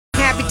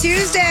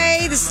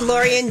Tuesday. This is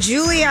Lori and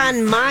Julie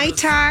on My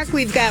Talk.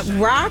 We've got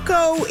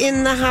Rocco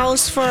in the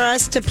house for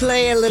us to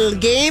play a little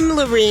game.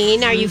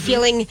 Lorene, are you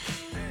feeling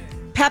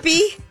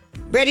peppy?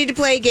 Ready to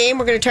play a game?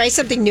 We're going to try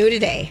something new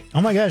today.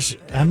 Oh my gosh,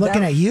 I'm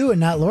looking at you and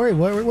not Lori.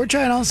 We're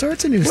trying all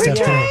sorts of new stuff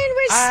today.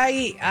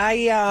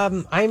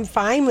 I'm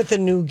fine with the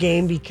new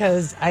game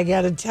because I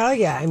got to tell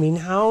you, I mean,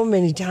 how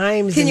many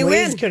times Can you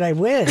ways win? could I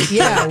win?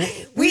 Yeah,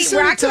 we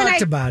sort of Rocco and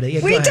talked about it.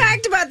 Yeah, we go ahead.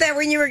 talked about that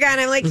when you were gone.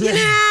 I'm like,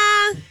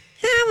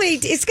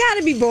 it's got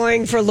to be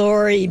boring for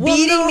Lori,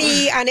 beating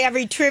me on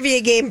every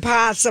trivia game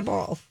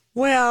possible.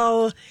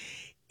 Well,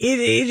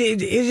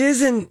 it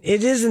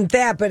isn't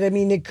that, but I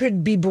mean, it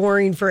could be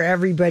boring for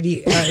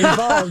everybody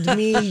involved,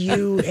 me,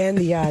 you, and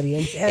the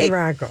audience, and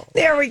Rocco.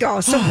 There we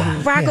go. So,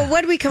 Rocco, what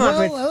did we come up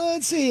with?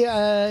 Let's see.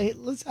 I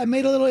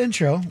made a little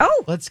intro.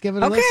 Oh, let's give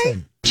it a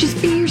listen.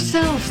 Just be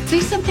yourself. Say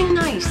something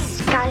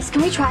nice. Guys,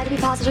 can we try to be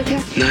positive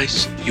here?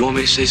 Nice. You want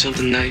me to say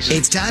something nice?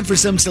 It's time for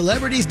some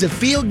celebrities to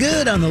feel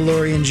good on the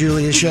Lori and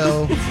Julia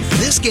show.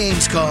 This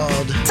game's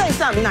called Say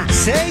something nice.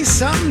 Say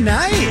Something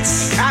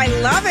Nice. I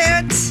love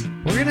it.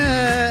 We're going to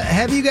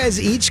have you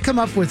guys each come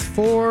up with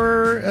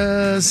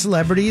 4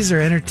 celebrities or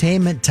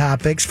entertainment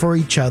topics for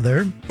each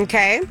other.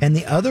 Okay. And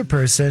the other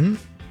person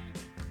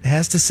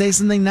has to say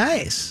something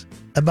nice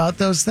about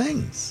those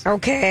things.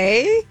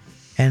 Okay.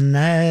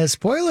 And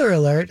spoiler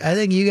alert, I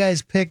think you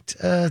guys picked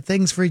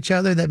things for each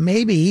other that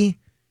maybe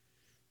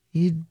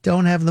you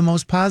don't have the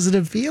most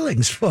positive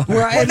feelings for. Right,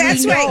 Well,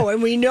 that's right.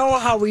 And we know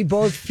how we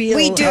both feel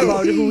We do.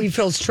 about who we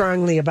feel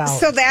strongly about.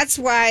 So that's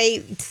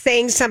why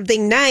saying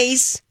something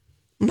nice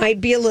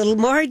might be a little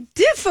more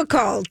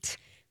difficult.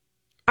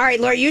 All right,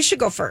 Laura, you should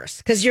go first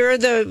because you're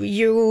the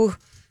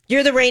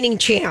reigning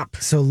champ.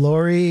 So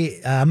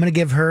Lori, I'm going to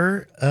give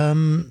her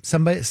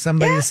somebody to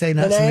say and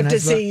nothing. I have something to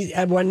nice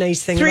say one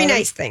nice thing. 3 about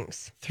nice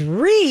things. 3?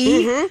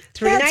 Mm-hmm.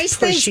 3 That's nice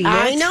things. pushing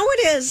I it. know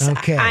it is.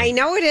 Okay. I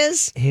know it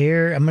is.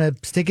 Here, I'm going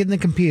to stick it in the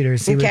computer,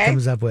 see what it Okay.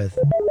 comes up with.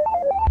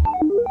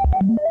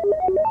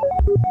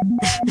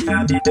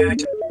 Andy Dick.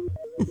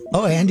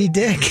 Oh, Andy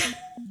Dick.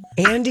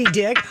 Andy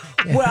Dick.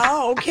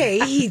 Well, okay.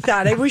 He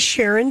thought I was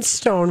Sharon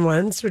Stone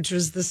once, which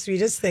was the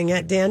sweetest thing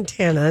at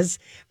Dantana's.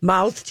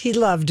 Mouthed he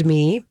loved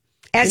me.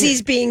 As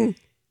he's being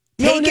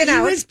taken he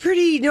out. was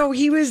pretty. No,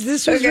 he was.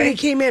 This was when Okay. he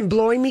came in,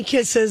 blowing me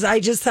kisses. I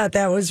just thought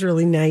that was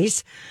really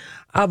nice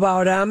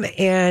about him,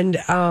 and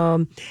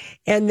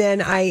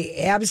then I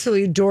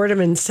absolutely adored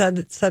him. And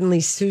suddenly,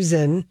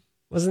 Susan,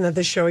 wasn't that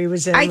the show he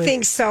was in? I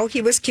think so.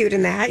 He was cute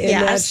in that. in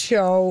that Yes.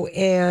 show,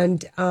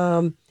 and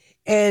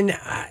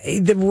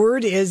the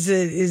word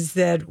is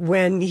that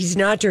when he's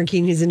not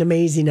drinking, he's an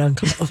amazing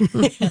uncle.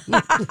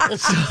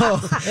 So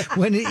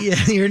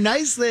your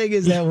nice thing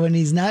is that when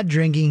he's not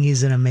drinking,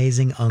 he's an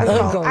amazing uncle.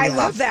 Oh, I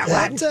love that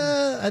one.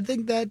 I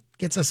think that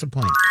gets us a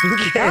point.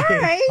 All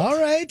right.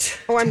 All right.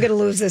 Oh, I'm going to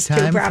lose this too,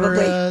 Time probably.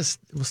 for,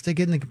 we'll stick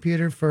it in the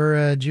computer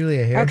for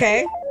Julia here.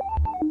 Okay.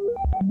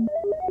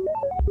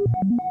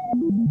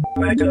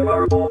 Meghan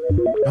Markle.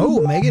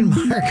 Oh, Meghan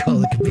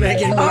Markle.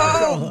 Meghan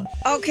Oh,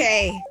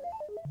 okay.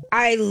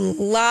 I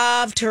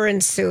loved her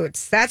in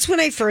Suits. That's when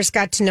I first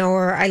got to know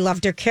her. I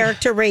loved her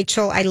character,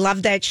 Rachel. I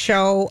loved that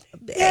show.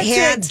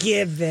 That's a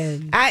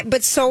given.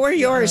 But so are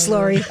yours,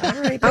 Lori. All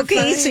right,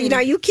 Okay, fine. so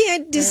you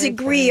can't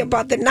disagree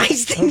about the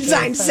nice things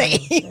I'm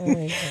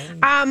saying.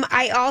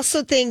 I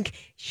also think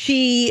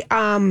she's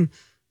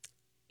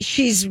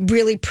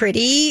really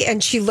pretty,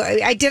 and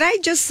did I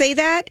just say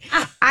that?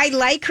 I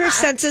like her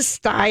sense of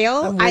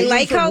style. I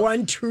like for how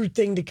one true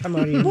thing to come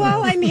out of your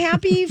well. mouth. I'm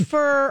happy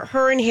for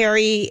her and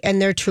Harry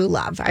and their true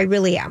love. I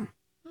really am.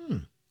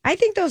 I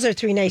think those are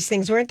 3 nice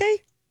things, weren't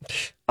they?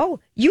 Oh,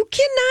 you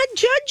cannot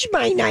judge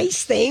my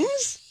nice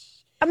things.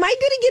 Am I going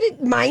to get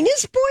it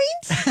minus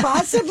points?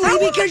 Possibly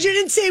because you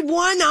didn't say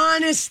one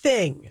honest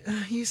thing.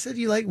 You said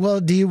you like. Well,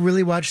 do you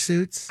really watch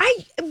Suits?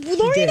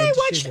 Lori and I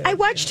She did. I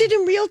watched it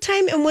in real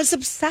time and was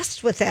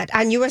obsessed with it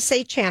on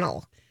USA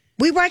Channel.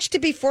 We watched it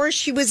before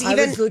she was I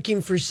even. was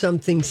looking for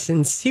something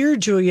sincere,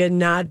 Julia,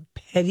 not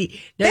petty.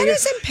 Now That you're-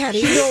 isn't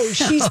petty. No,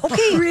 she's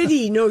Okay.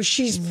 pretty. No,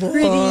 she's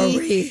pretty.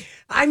 Lori.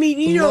 I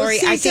mean, Lori,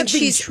 say I think something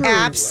she's true.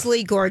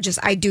 absolutely gorgeous.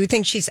 I do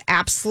think she's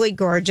absolutely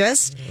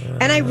gorgeous.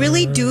 And I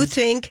really do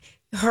think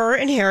her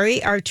and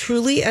Harry are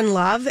truly in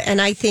love. And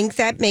I think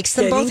that makes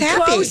them both Getting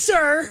happy.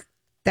 closer.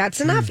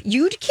 That's enough.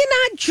 You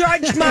cannot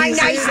judge my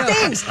nice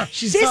things.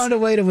 She's found a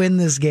way to win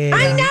this game.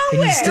 I know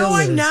and you it. still No,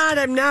 I'm lose. not.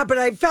 I'm not. But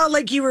I felt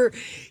like you were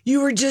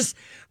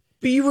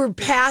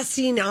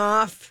passing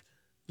off.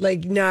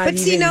 Like not. But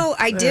see, even, no,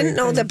 I didn't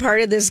know that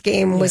part of this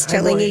game was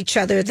telling each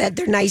other that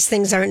their nice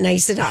things aren't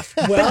nice enough.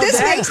 Well, but this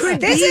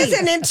that is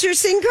an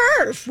interesting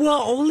curve.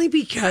 Well, only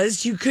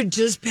because you could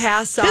just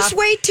pass off. Just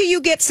wait till you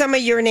get some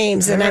of your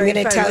names, and I'm All right,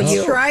 going to fine. tell Let's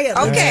you. Try it.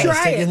 Let's Okay.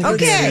 try it.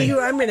 Okay.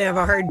 I'm going to have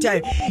a hard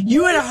time.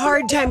 You had a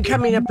hard time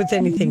coming up with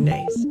anything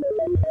nice.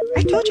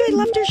 I told you I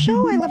loved her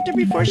show. I loved her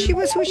before she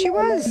was who she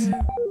was.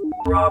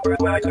 Robert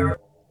Wagner.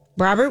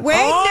 Robert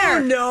Wagner.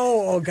 Oh,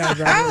 no. Oh, God,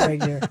 Robert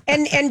Wagner.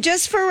 And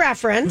just for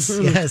reference,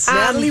 Yes.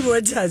 Natalie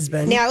Wood's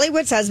husband. Natalie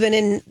Wood's husband,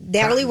 and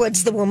Natalie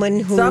Wood's the woman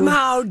who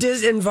Somehow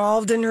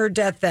involved in her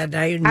death that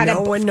night. At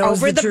No one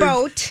knows over the truth,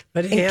 boat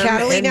but in him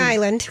Catalina and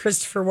Island.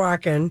 Christopher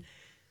Walken,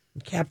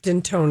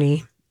 Captain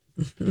Tony.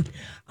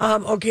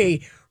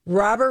 Okay,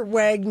 Robert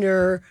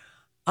Wagner.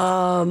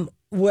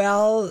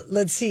 Well,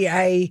 let's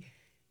see.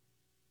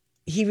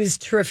 He was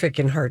terrific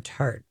in Heart to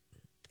Heart.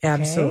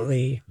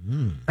 Absolutely.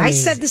 I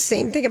said the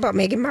same thing about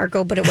Meghan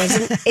Markle, but it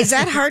wasn't. Is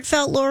that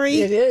heartfelt,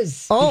 Lori? It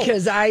is. Oh.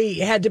 Because I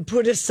had to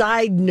put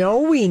aside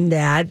knowing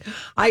that.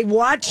 I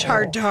watched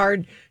Heart to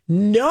Heart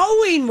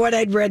knowing what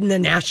I'd read in the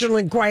National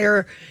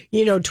Enquirer,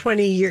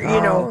 20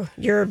 years,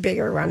 You're a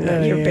bigger one.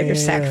 You're a bigger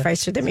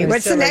sacrificer than me. So I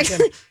What's the still like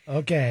next? him.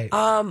 Okay.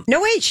 No,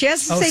 wait. She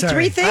has to say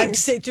sorry. three I have to things.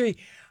 say three.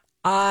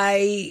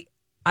 I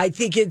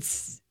think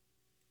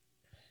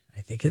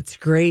it's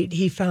great.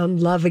 He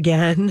found love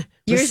again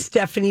with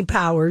Stephanie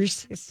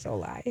Powers. It's so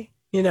lie.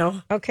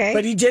 Okay, Okay.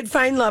 but he did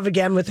find love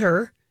again with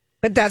her.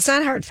 But that's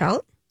not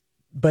heartfelt.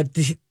 But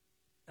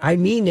I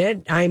mean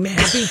it. I'm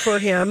happy for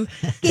him.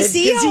 You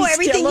see how he's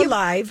everything still you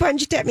alive.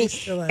 punched at me.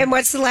 still alive. And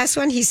what's the last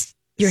one? You're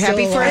Still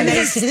happy for alive. him. And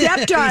his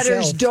stepdaughters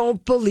Himself.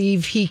 don't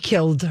believe he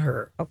killed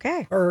her,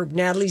 Okay. or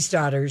Natalie's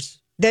daughters.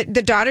 The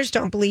daughters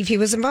don't believe he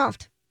was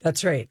involved.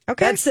 That's right.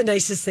 Okay. That's the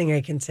nicest thing I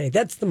can say.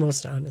 That's the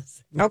most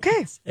honest.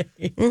 Okay.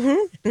 All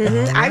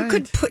I right.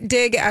 could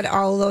dig at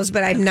all of those,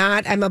 but I'm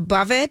not. I'm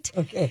above it.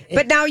 Okay.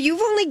 But now you've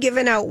only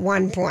given out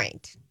 1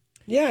 point.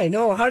 Yeah, I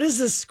know. How does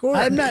this score?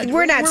 I'm not.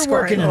 We're not scoring.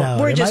 working it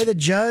out. We're Am I just- the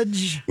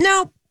judge?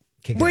 No,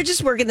 Okay, we're good.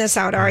 just working this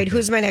out. All right,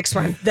 who's my next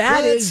one?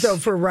 That Well, is, though,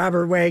 for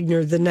Robert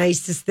Wagner, the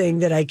nicest thing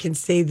that I can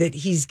say that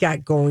he's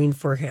got going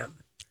for him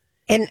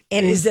And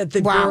is that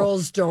the wow.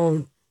 girls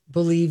don't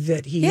believe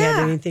that he Yeah.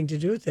 had anything to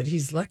do with it.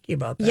 He's lucky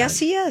about that. Yes,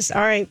 he is.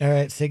 All right. All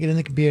right, stick it in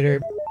the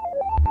computer.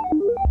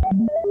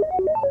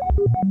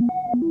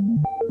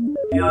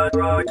 Yacht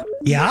Rock.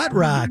 Yacht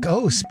Rock.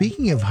 Oh,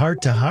 speaking of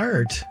heart to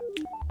heart.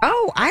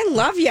 Oh, I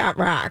love Yacht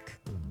Rock.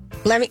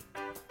 Let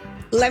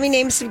me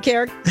name some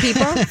people.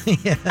 What do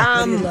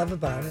you love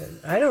about it?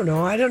 I don't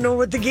know. I don't know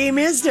what the game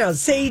is now.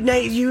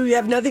 You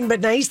have nothing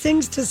but nice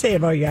things to say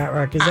about Yacht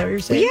Rock. Is that what you're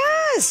saying?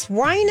 Yes,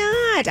 why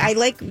not? I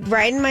like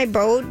riding my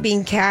boat,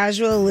 being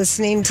casual,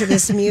 listening to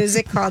this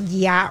music called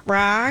Yacht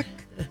Rock.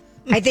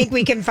 I think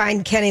we can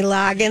find Kenny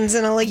Loggins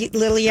in a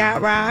little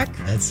Yacht Rock.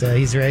 That's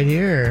he's right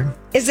here.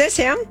 Is this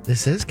him?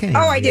 This is Kenny.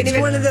 Oh, I didn't Loggins.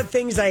 even- One of the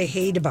things I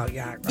hate about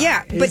Yacht Rock.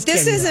 Yeah, is but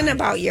this Kenny isn't Loggins.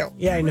 about you.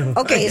 Yeah, I know.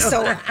 Okay, I know.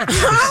 so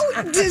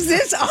how does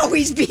this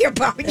always be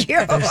about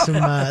you?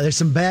 There's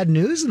some bad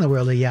news in the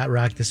world of Yacht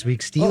Rock this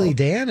week. Steely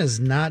Dan is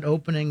not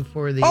opening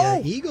for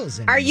the Eagles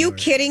anymore. Are you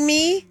kidding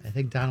me? I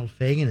think Donald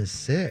Fagen is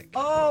sick.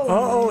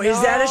 Oh, is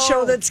that a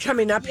show that's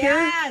coming up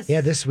here?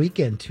 Yeah, this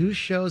weekend, 2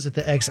 shows at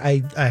the X. I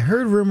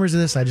heard rumors of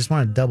this. I just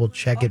want to double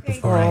check it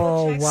before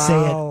Oh, I wow. say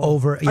it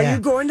over. Are Yeah,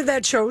 you going to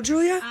that show,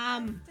 Julia?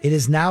 it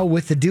is now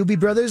with the Doobie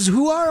Brothers,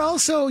 who are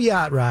also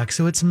Yacht Rock.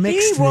 So it's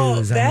mixed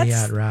news on the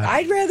Yacht Rock.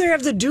 I'd rather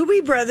have the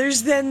Doobie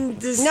Brothers than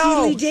the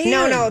No, Steely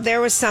Dan. no, there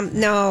was some.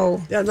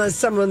 No. Unless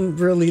someone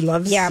really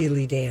loves Yeah.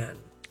 Steely Dan.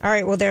 All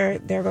right, well, there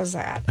goes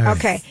that. right.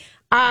 Okay.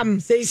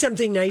 Say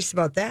something nice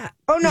about that.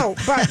 Oh, no,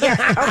 but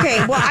yeah.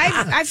 Okay, well,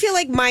 I feel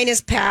like mine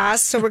is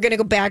passed, so we're going to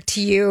go back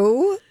to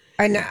you.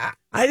 And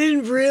I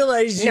didn't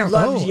realize you No.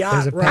 loved Oh, there's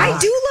Yacht a Rock. I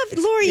do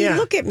love Lori. Yeah.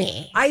 Look at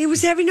me. I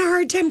was having a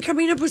hard time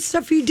coming up with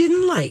stuff you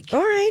didn't like.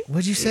 All right.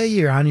 What'd you say?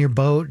 You're on your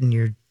boat and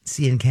you're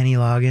seeing Kenny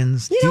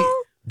Loggins.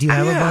 Do you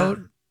have a Yeah. boat?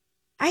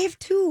 I have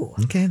 2.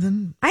 Okay,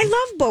 then I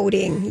love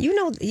boating. You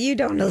know, you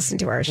don't listen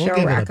to our show, we'll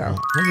give it a Rocco. point.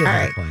 We'll give All it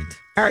right. a point.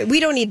 All right,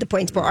 we don't need the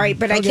points, but all right,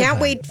 but I I'll get can't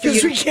that. wait for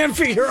Because you. we can't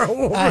figure out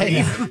what I we're know.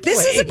 even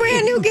This is a playing.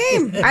 brand new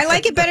game. I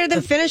like it better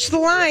than finish the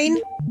line.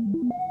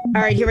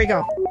 All right, here we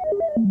go.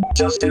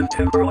 Justin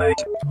Timberlake.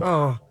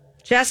 Oh,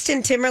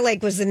 Justin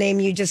Timberlake was the name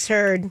you just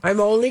heard. I'm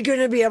only going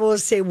to be able to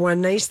say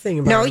one nice thing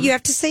about No, him. you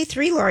have to say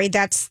 3, Lori.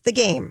 That's the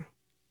game.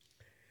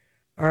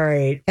 All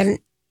right. And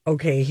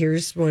Okay,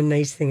 here's one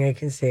nice thing I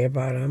can say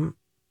about him.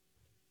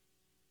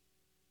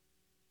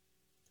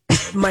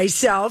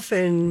 Myself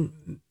and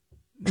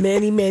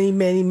many, many,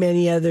 many,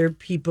 many other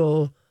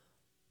people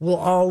will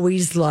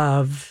always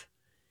love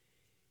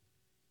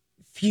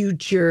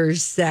future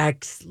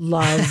sex,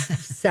 love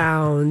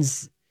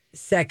sounds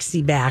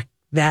sexy back.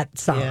 That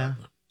song. Yeah.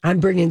 I'm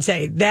bringing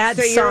that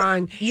so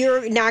song.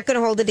 you're not going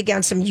to hold it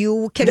against him.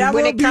 You can, That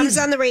when will it comes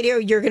be- on the radio,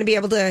 you're going to be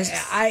able to.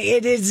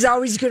 It is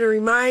always going to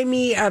remind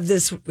me of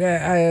this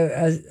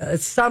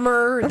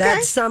summer, Okay.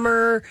 that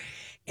summer,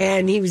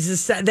 and he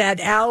was that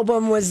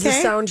album was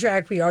Okay. the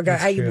soundtrack we all got.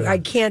 That's true. I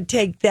can't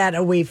take that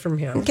away from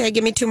him. Okay,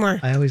 give me 2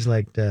 more. I always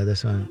liked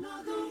this one.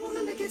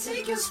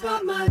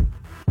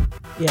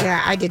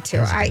 Yeah, I did too.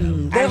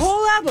 The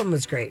whole album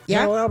was great.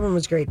 Yeah. The whole album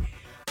was great.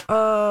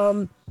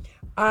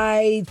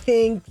 I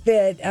think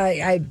that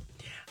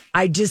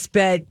I just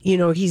bet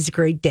he's a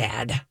great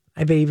dad.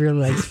 I bet he really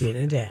likes being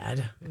a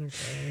dad.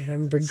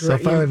 Okay, So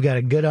far, we've got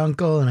a good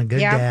uncle and a good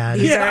dad.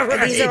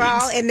 These are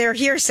all, and they're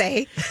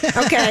hearsay.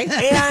 Okay.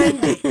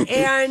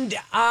 and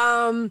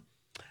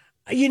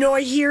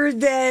I hear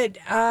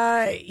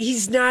that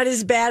he's not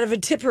as bad of a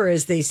tipper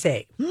as they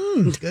say.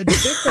 Good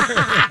tipper.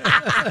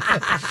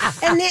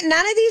 And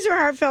none of these are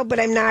heartfelt, but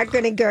I'm not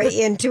going to go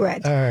into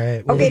it. All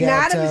right. Well, Okay,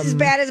 not as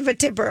bad as a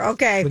tipper.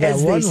 Okay. We got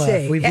as one they left.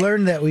 say. We've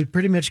learned that we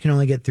pretty much can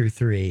only get through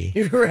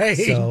 3. Right.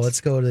 So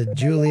let's go to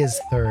Julia's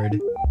third.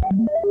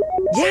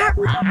 Yeah,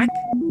 Rock.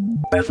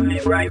 Bethany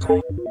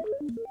Frankel.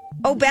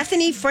 Oh,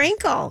 Bethany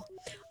Frankel.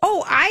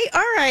 Oh,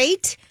 all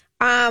right.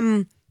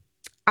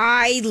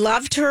 I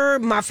loved her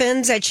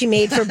muffins that she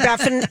made for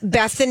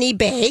Bethany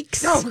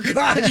Bakes. Oh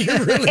God, you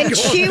really. And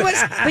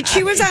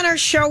she was on our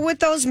show with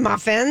those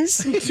muffins.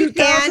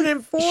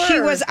 2004. And she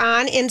was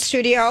on in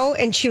studio,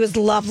 and she was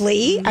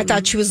lovely. I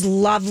thought she was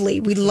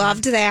lovely. We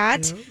loved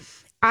that.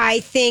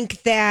 I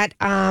think that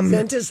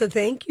sent us a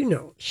thank you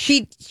note.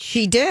 She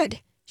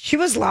did. She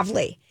was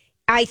lovely.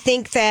 I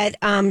think that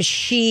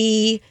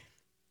she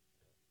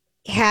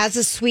has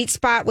a sweet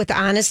spot with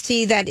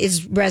honesty that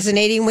is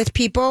resonating with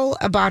people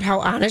about how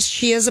honest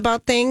she is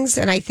about things.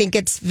 And I think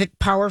it's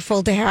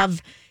powerful to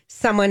have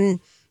someone,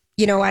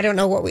 I don't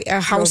know a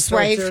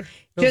housewife,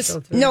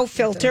 no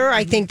filter.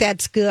 I think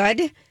that's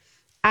good.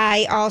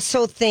 I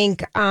also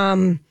think,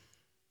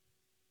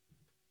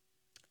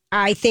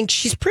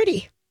 she's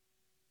pretty.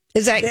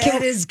 That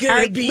is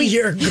going to be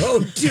your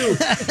go-to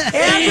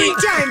every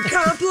time.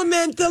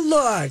 Compliment the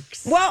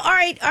looks. Well, all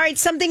right.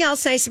 Something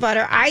else nice about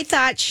her. I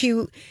thought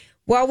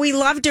we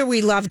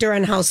loved her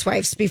on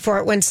Housewives before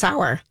it went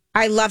sour.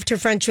 I loved her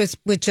friendship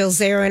with Jill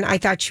Zarin. I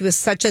thought she was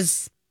such a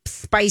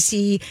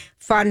spicy,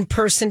 fun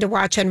person to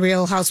watch on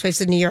Real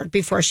Housewives of New York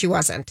before she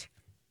wasn't.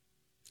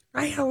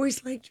 I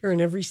always liked her in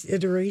every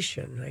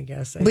iteration, I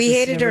guess. We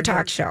hated her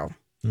talk show.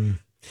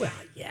 Well,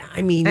 yeah.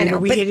 I mean, I know,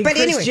 we hated Kris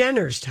anyway.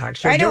 Jenner's talk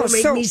show. I know, Don't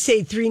make me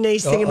say 3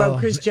 nice things about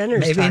Kris Jenner's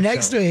Maybe talk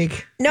next show.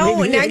 week. No,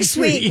 Maybe next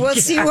week. We'll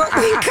see what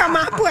we come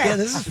up with. Yeah,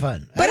 this is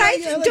fun. But I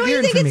like don't you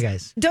hearing think from you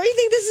guys. don't you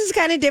think this is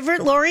kind of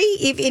different, Lori?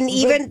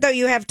 Even though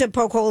you have to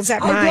poke holes at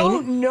mine. I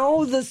don't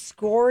know the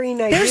scoring.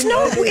 This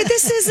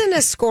isn't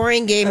a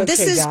scoring game.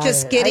 This is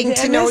just getting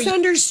to know you.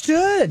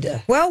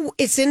 Misunderstood. Well,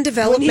 it's in When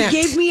development.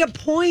 he gave me a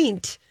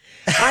point,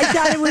 I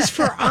thought it was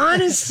for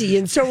honesty.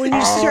 And so when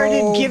you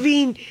started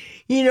giving,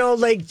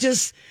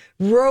 just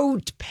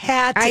rote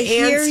pat I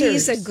hear answers.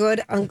 he's a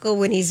good uncle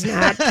when he's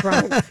not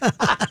drunk.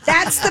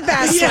 That's the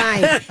best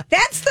line.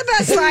 That's the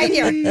best line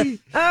here.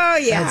 Oh,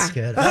 yeah. That's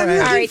good. I'm All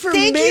looking right. for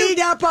Thank you.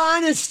 made-up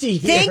honesty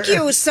here. Thank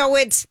you. So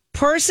it's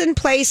person,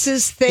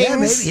 places, things. Yeah,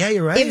 maybe. Yeah,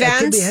 you're right. It could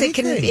Events. be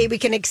anything. We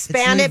can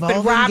expand It's it. an But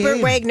evolving Robert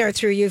game. Wagner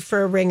threw you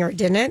for a ringer,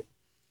 didn't it?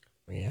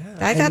 Yeah,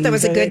 I thought that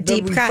was a good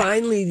deep we cut.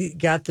 finally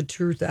got the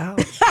truth out.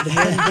 The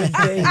one good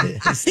thing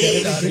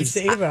instead of good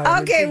save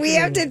out. Okay, we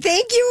have to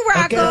thank you,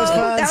 Rocco. Okay, that was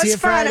fun. That See was you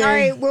fun. Friday. All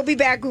right, we'll be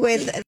back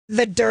with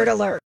the Dirt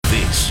Alert.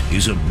 This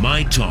is a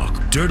My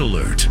Talk Dirt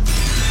Alert.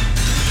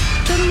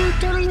 All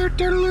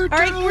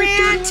right,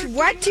 Grant,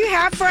 what do you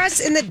have for us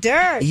in the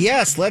dirt?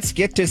 Yes, let's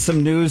get to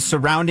some news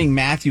surrounding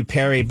Matthew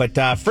Perry. But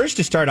first,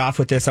 to start off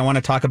with this, I want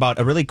to talk about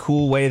a really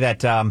cool way that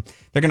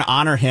they're going to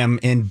honor him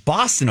in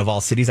Boston, of all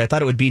cities. I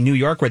thought it would be New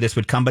York where this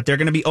would come, but they're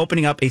going to be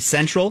opening up a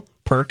Central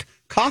Perk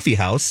coffee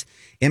house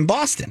in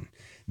Boston.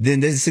 Then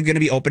this is going to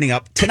be opening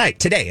up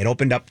today. It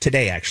opened up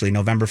today, actually,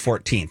 November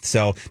 14th.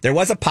 So there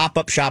was a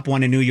pop-up shop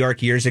one in New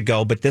York years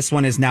ago, but this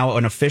one is now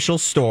an official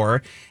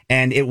store.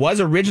 And it was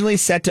originally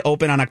set to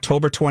open on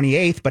October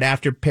 28th, but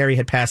after Perry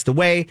had passed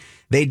away,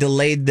 they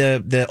delayed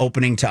the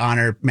opening to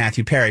honor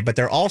Matthew Perry. But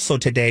they're also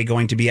today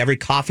going to be every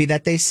coffee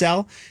that they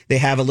sell, they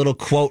have a little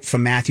quote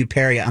from Matthew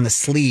Perry on the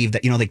sleeve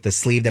that, like the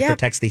sleeve that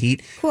protects the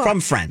heat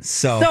from Friends.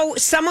 So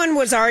someone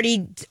was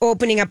already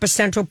opening up a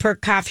Central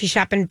Perk coffee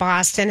shop in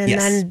Boston, and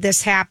Yes. then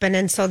this happened,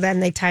 and so then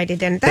they tied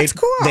it in. That's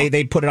cool.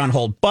 They put it on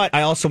hold. But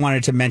I also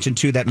wanted to mention,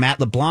 too, that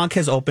Matthew LeBlanc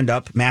has opened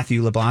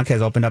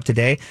up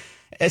today,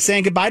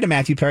 saying goodbye to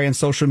Matthew Perry on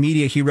social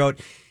media. He wrote,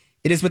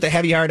 "It is with a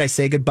heavy heart I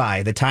say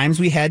goodbye. The times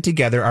we had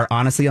together are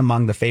honestly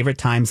among the favorite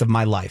times of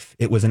my life.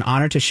 It was an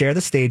honor to share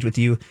the stage with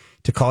you,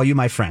 to call you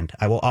my friend.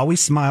 I will always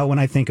smile when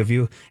I think of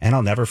you, and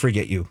I'll never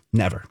forget you.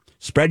 Never.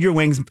 Spread your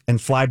wings and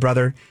fly,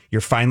 brother.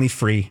 You're finally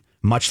free.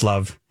 Much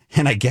love.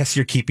 And I guess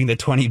you're keeping the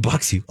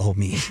 $20 you owe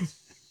me."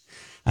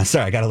 I'm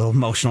sorry, I got a little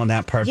emotional in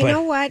that part. You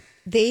know what?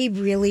 They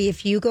really,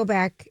 if you go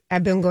back,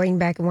 I've been going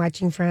back and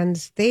watching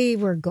Friends. They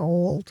were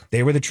gold.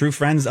 They were the true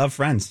friends of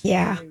Friends.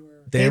 Yeah.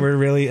 They were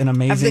really an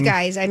amazing... Of the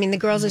guys. I mean, the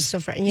girls are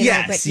still friends.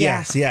 Yes.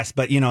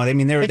 But, I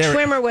mean, The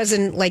Schwimmer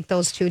wasn't like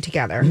those two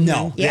together.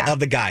 No, Yeah. of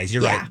the guys,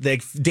 you're Yeah.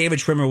 right. David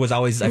Schwimmer was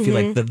always, I feel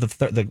like,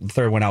 the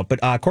third one out. But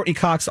Courtney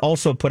Cox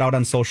also put out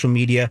on social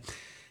media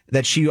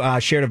that she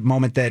shared a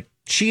moment that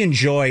she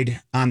enjoyed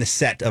on the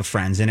set of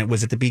Friends, and it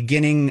was at the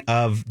beginning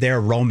of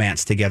their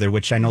romance together,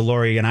 which I know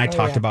Lori and I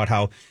talked about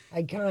how...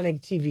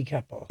 Iconic TV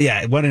couple.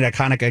 Yeah, what an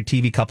iconic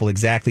TV couple,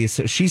 exactly.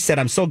 So she said,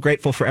 "I'm so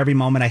grateful for every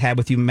moment I had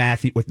with you,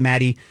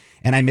 Maddie,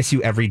 and I miss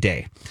you every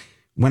day.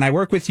 when I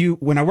work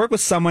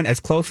with someone as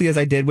closely as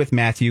I did with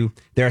Matthew,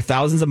 there are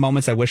thousands of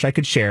moments I wish I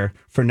could share.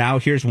 For now,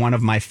 here's one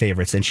of my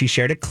favorites. And she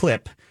shared a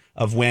clip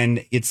of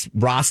when it's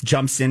Ross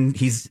jumps in.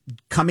 He's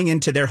coming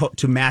into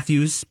to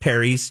Matthew's,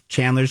 Perry's,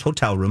 Chandler's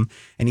hotel room.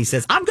 And he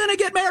says, I'm going to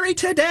get married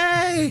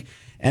today.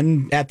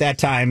 And at that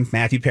time,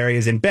 Matthew Perry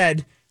is in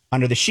bed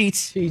under the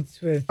sheets.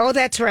 Oh,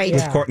 that's right.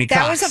 With Courtney Cox.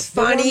 That was a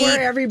funny. The one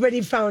where everybody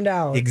found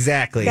out.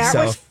 Exactly. That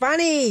was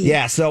funny.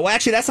 Yeah. So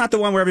actually, that's not the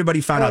one where everybody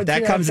found out.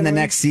 That comes in the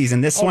next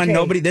season. This one,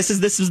 nobody. This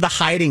is the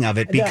hiding of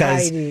it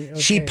because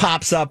she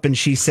pops up and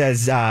she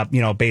says,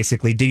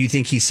 basically, do you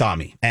think he saw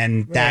me?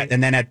 And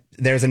then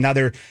there's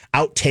another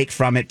outtake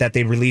from it that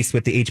they released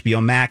with the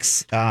HBO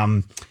Max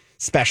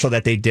special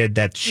that they did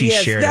that she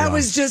shared. That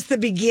was just the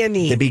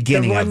beginning.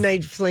 The one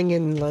night fling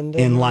in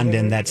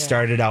London. That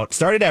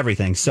started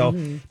everything. So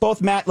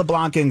both Matt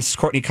LeBlanc and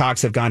Courtney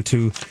Cox have gone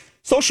to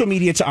social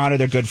media to honor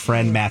their good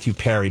friend Matthew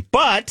Perry.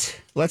 But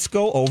let's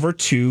go over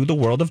to the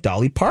world of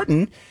Dolly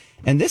Parton.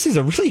 And this is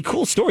a really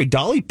cool story.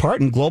 Dolly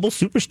Parton, global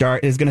superstar,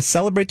 is going to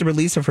celebrate the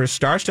release of her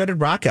star-studded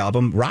rock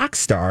album,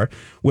 Rockstar,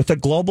 with a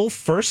global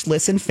first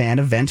listen fan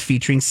event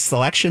featuring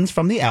selections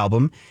from the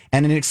album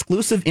and an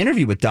exclusive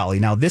interview with Dolly.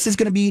 Now, this is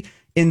going to be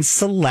in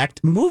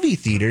select movie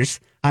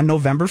theaters on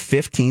November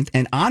 15th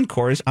and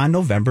encores on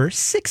November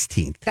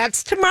 16th.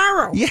 That's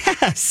tomorrow.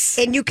 Yes.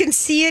 And you can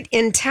see it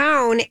in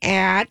town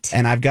at...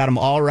 And I've got them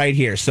all right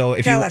here. So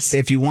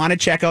if you want to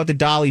check out the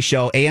Dolly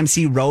Show,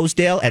 AMC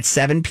Rosedale at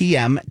 7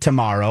 p.m.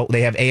 tomorrow.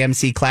 They have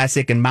AMC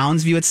Classic in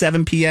Mounds View at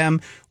 7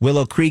 p.m.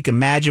 Willow Creek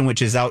Imagine,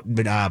 which is out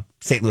in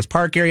St. Louis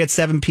Park area at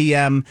 7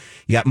 p.m.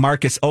 You got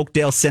Marcus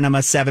Oakdale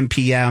Cinema, 7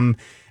 p.m.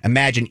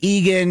 Imagine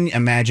Egan,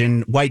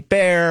 Imagine White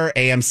Bear,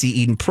 AMC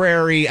Eden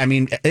Prairie. I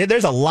mean,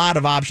 there's a lot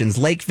of options.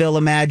 Lakeville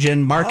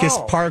Imagine, Marcus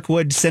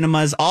Parkwood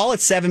Cinemas, all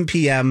at 7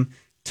 p.m.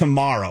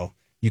 tomorrow.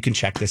 You can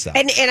check this out.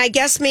 And I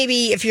guess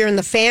maybe if you're in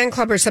the fan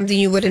club or something,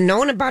 you would have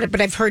known about it,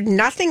 but I've heard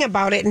nothing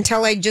about it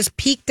until I just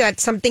peeked at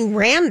something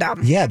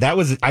random. Yeah,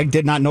 I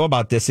did not know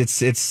about this.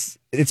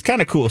 It's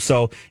kind of cool.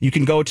 So you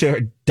can go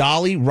to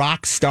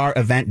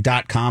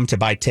dollyrockstarevent.com to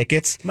buy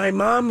tickets. My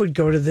mom would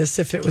go to this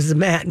if it was a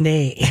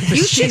matinee.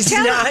 You should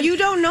tell her. You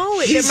don't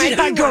know it. She's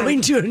not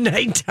going to a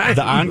nighttime.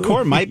 The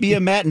encore might be a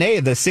matinee.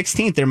 The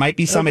 16th, there might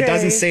be some. It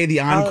doesn't say the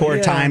encore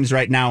times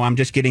right now. I'm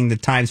just getting the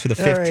times for the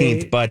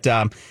 15th. Right. But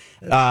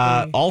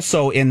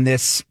also in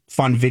this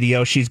fun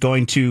video, she's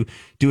going to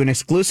do an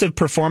exclusive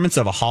performance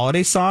of a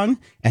holiday song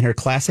and her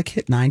classic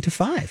hit 9 to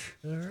 5.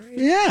 All right.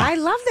 Yeah. I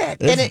love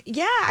that. And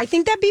I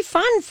think that'd be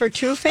fun for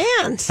true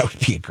fans. That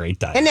would be a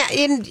great time. And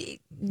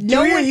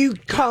are you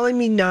calling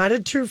me not a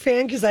true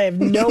fan? Because I have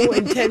no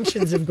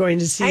intentions of going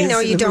to see this. I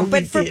know you don't,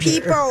 but for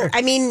theater. people,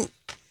 I mean...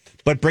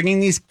 But bringing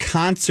these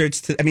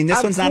concerts to,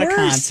 this one's not a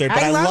concert,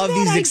 but I love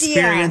these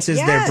experiences.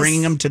 Yes. They're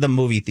bringing them to the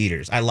movie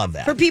theaters. I love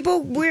that. For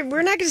people, we're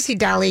not going to see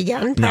Dolly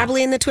again,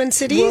 probably in the Twin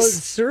Cities. Well,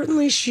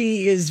 certainly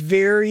she is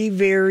very,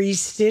 very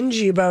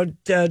stingy about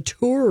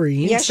touring.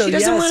 Yes, so she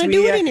doesn't want to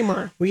do it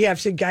anymore. We have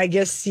to, I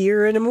guess, see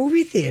her in a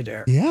movie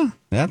theater. Yeah,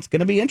 that's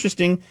going to be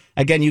interesting.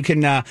 Again, you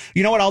can,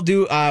 you know what I'll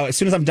do? As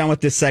soon as I'm done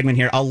with this segment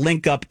here, I'll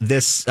link up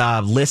this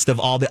list of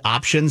all the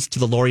options to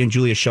the Lori and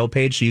Julia show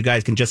page. So you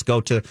guys can just go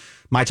to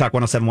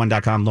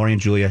mytalk1071.com, Lori and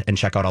Julia, and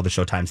check out all the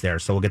show times there.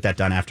 So we'll get that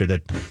done after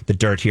the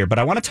dirt here. But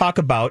I want to talk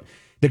about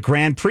the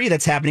Grand Prix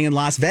that's happening in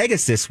Las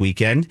Vegas this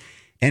weekend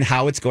and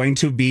how it's going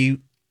to be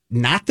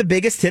not the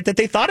biggest hit that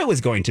they thought it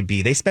was going to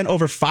be. They spent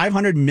over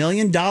 $500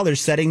 million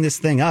setting this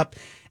thing up.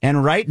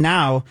 And right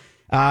now,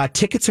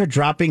 tickets are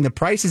dropping. The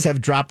prices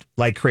have dropped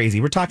like crazy.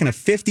 We're talking a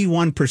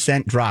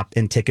 51% drop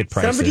in ticket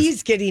prices.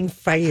 Somebody's getting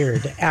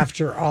fired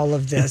after all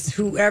of this.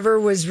 Whoever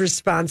was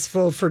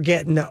responsible for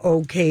getting the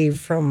okay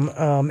from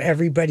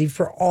everybody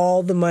for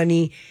all the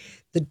money,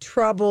 the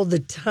trouble, the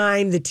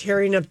time, the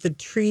tearing up the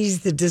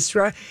trees, the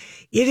disrupt.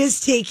 It is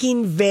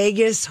taking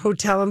Vegas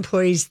hotel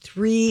employees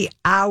 3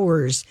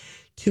 hours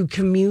to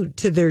commute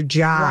to their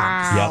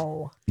jobs.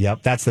 Wow.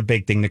 Yep. That's the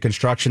big thing. The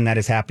construction that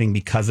is happening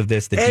because of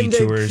this, the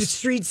detours. The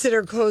streets that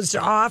are closed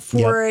off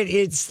for it.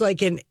 It's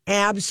like an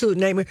absolute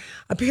nightmare.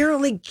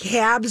 Apparently,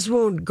 cabs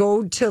won't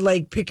go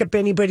to pick up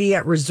anybody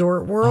at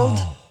Resort World.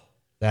 Oh,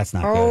 that's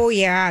not good. Oh,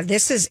 yeah.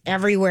 This is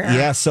everywhere.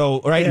 Yeah. So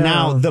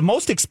now, the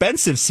most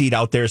expensive seat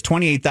out there is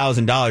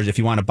 $28,000 if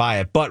you want to buy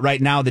it. But right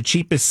now, the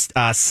cheapest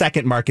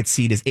second market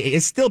seat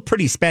is still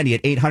pretty spendy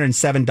at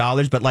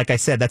 $807. But like I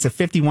said, that's a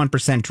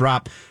 51%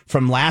 drop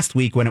from last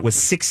week when it was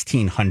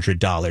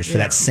 $1,600 for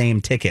that same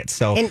ticket.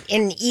 So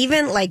and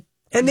even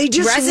and they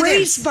just residents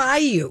race by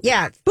you.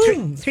 Yeah.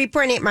 Boom.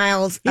 3.8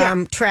 miles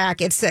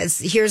track. It says,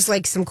 here's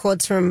some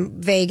quotes from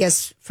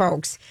Vegas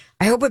folks.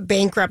 I hope it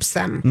bankrupts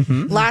them.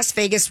 Mm-hmm. Las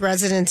Vegas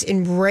residents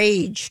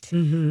enraged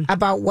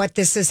about what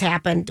this has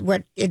happened,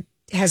 what it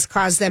has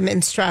caused them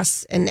in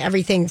stress and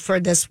everything for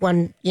this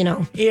one,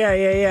 Yeah.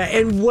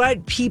 And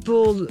what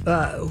people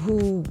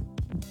who,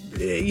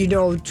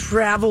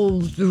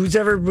 travel,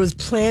 whoever was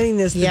planning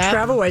this, the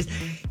travel-wise,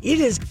 it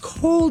is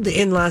cold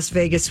in Las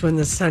Vegas when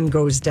the sun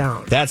goes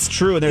down. That's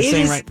true. They're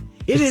saying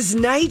It is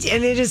night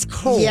and it is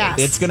cold. Yes.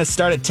 It's going to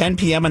start at 10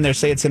 p.m. and they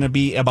say it's going to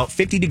be about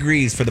 50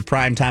 degrees for the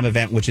prime time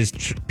event, which is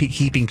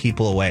keeping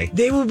people away.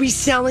 They will be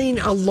selling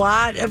a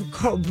lot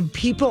of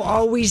people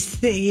always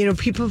think,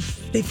 people,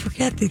 they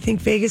forget. They think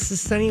Vegas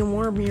is sunny and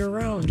warm year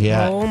round.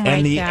 Yeah. Oh, my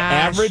And the gosh.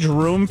 average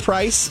room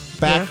price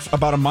back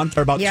about a month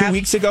or about 2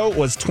 weeks ago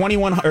was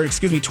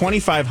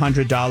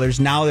 $2,500.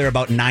 Now they're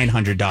about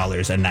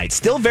 $900 a night.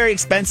 Still very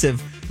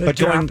expensive, but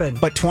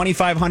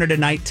 $2,500 a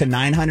night to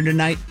 $900 a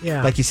night.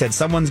 Yeah. Like you said,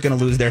 someone's going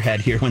to lose their head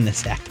here when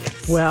this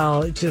happens.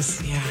 Well, it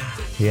just,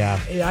 Yeah.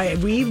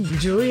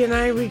 Julie and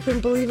I, we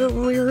couldn't believe it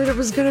when we heard it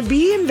was going to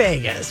be in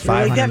Vegas.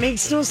 We're like, that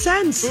makes no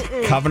sense.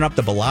 Covering up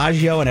the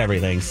Bellagio and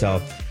everything.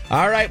 So,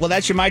 all right. Well,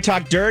 that's your My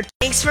Talk Dirt.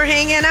 Thanks for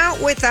hanging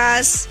out with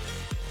us.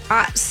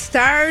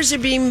 Stars are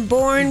being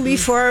born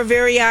before our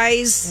very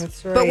eyes.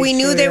 That's right, but we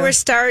knew they Julia. were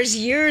stars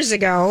years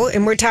ago.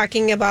 And we're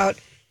talking about,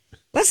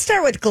 let's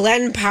start with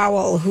Glenn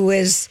Powell, who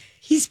is...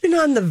 He's been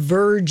on the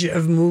verge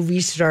of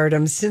movie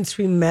stardom since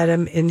we met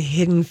him in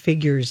Hidden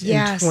Figures in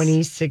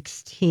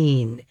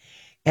 2016.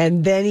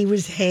 And then he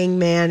was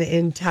Hangman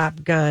in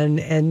Top Gun.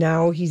 And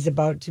now he's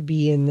about to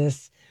be in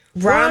this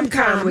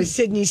rom-com with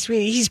Sydney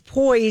Sweeney. He's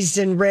poised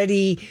and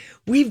ready.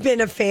 We've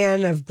been a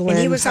fan of Glenn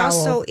And he was Powell.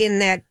 also in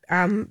that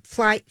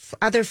flight.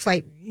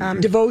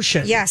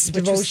 Devotion. Yes, which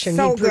was Devotion.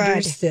 so he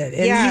produced good. it.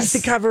 And he's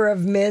the cover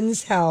of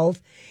Men's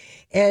Health.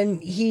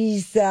 And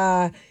he's...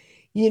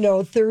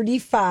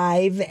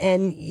 35,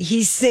 and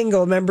he's single.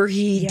 Remember,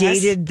 he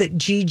dated the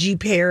Gigi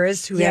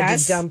Paris, who had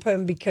to dump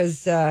him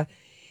because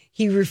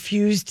he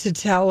refused to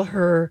tell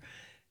her,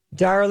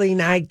 darling,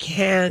 I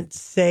can't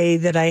say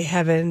that I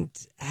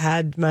haven't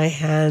had my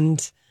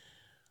hand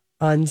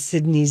on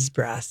Sydney's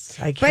breast.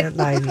 I can't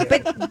lie to you.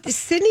 But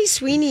Sydney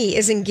Sweeney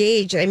is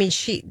engaged. I mean,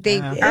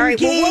 all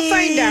right, well, we'll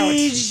find out.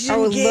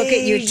 Oh, look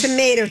at you.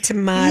 Tomato.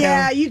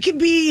 Yeah, you can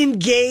be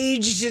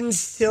engaged and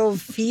still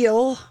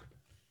feel...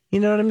 You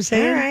know what I'm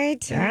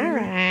saying? All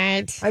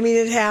right. I mean,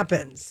 it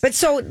happens. But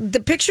so the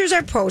pictures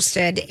are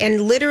posted,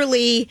 and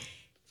literally,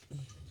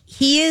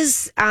 he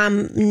is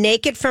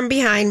naked from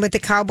behind with the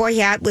cowboy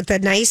hat with a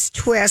nice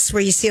twist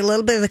where you see a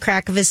little bit of the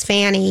crack of his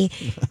fanny.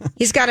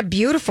 He's got a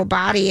beautiful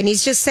body, and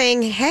he's just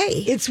saying,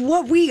 hey. It's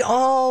what we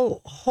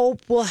all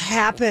hope will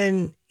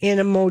happen in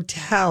a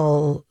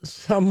motel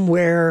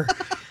somewhere.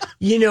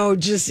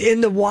 Just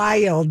in the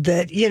wild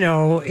that,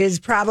 is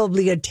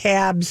probably a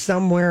tab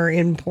somewhere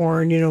in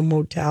porn,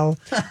 motel.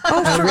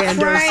 Oh, for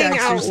crying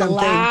out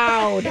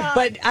loud.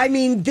 But, I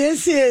mean,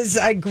 this is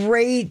a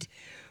great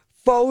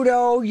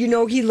photo.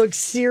 He looks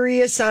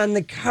serious on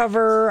the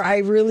cover. I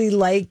really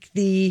like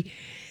the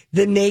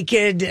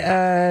naked,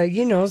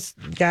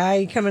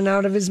 guy coming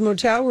out of his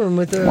motel room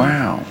with a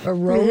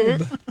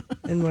robe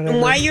and whatever.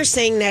 And why you're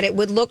saying that, it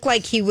would look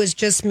like he was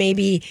just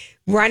maybe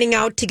running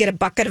out to get a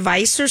bucket of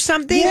ice or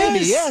something.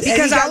 Yes.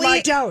 Because and he got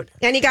locked out.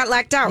 And he got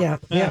locked out.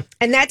 Yeah.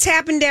 And that's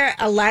happened to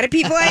a lot of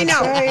people I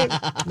know.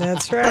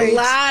 That's right. A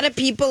lot of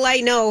people I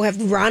know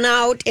have run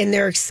out and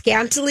they're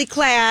scantily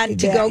clad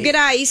to go get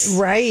ice.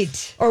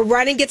 Right. Or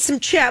run and get some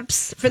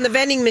chips from the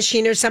vending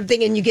machine or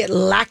something, and you get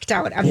locked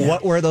out.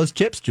 What were those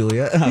chips,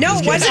 Julia? No,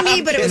 it wasn't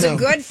me, but it was a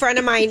good friend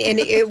of mine, and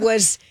it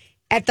was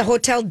at the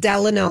Hotel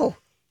Delano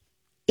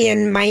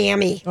in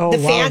Miami, the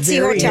fancy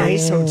very hotel.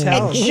 nice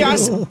hotel. And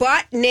just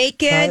butt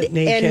naked.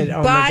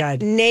 Oh my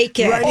God.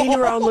 Naked. Running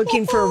around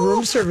looking for a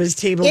room service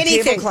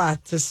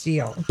tablecloth to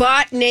steal.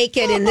 Butt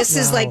naked, and this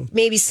is like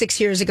maybe 6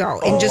 years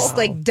ago, and just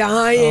like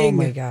dying. Oh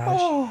my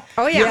gosh.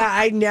 Oh yeah.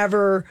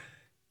 Yeah,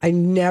 I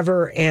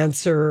never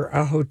answer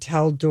a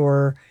hotel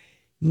door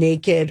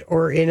naked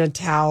or in a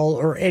towel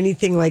or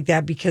anything like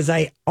that because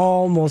I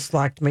almost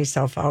locked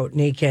myself out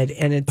naked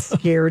and it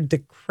scared the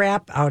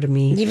crap out of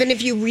me. Even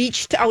if you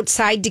reached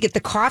outside to get the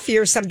coffee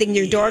or something,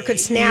 your door could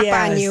snap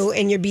on you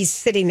and you'd be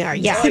sitting there.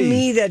 Yeah. To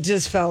me, that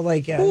just felt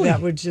like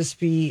that would just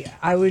be,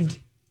 I would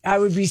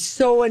be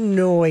so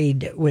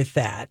annoyed with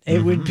that.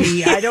 It would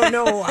be, I don't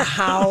know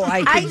how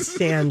I could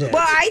stand it.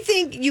 Well, I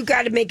think you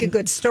got to make a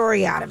good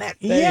story out of it.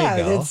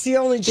 That's the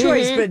only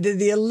choice. But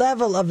the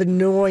level of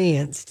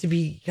annoyance to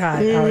be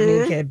caught out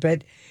naked.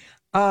 But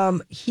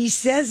he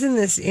says in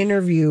this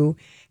interview,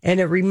 and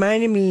it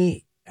reminded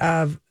me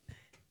of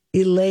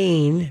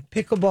Elaine,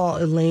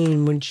 Pickleball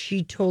Elaine, when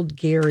she told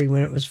Gary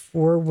when it was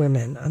 4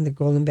 women on the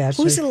Golden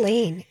Bachelor. Who's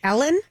Elaine?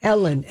 Ellen?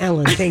 Ellen,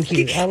 thank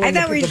you. Ellen I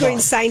thought we were going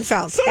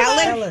Seinfeld.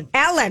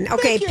 Ellen.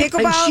 Okay,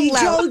 Pickleball. And she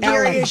told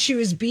Gary Ellen. as she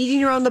was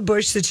beating around the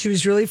bush that she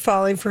was really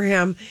falling for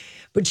him.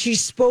 But she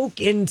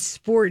spoke in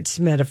sports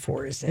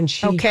metaphors, and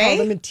she called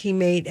him a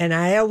teammate. And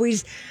I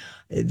always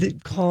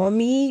call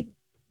me,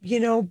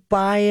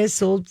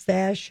 biased,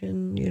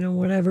 old-fashioned,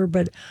 whatever.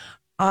 But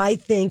I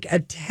think a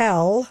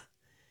tell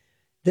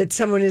that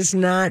someone is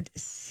not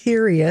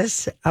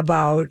serious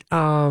about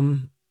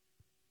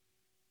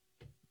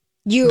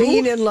you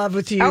being in love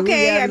with you.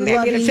 Okay, I'm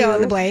going to fill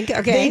in the blank.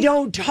 Okay. They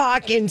don't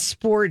talk in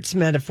sports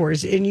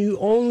metaphors, and you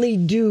only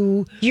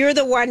do. You're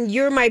the one,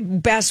 you're my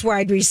best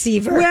wide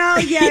receiver. Well,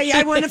 yeah,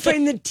 I want to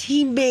find the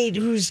teammate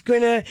who's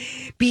going to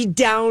be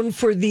down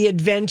for the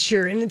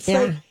adventure. And it's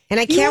like, And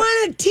I You can't.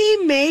 want a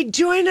teammate?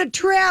 Join a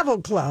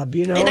travel club.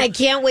 And I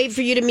can't wait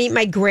for you to meet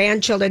my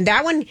grandchildren.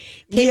 That one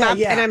came up,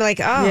 and I'm like,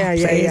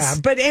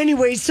 please. But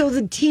anyway, so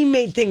the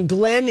teammate thing.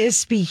 Glenn is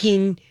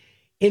speaking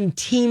in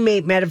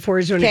teammate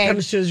metaphors when it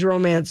comes to his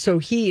romance. So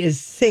he is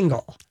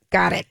single.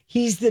 Got it.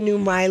 He's the new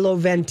Milo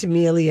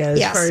Ventimiglia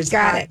as far as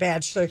hot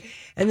bachelor.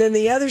 And then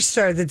the other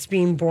star that's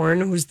being born,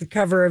 who's the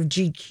cover of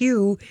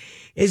GQ,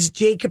 is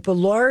Jacob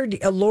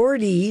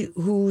Elordi,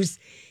 who's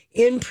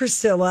in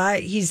Priscilla.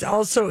 He's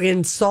also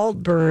in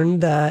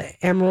Saltburn, the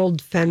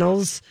Emerald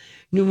Fennell's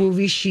new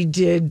movie she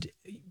did.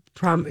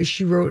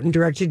 She wrote and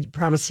directed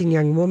Promising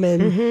Young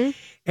Woman.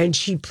 And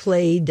she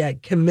played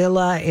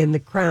Camilla in The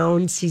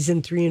Crown,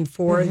 season 3 and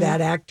 4, that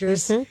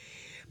actress.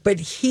 But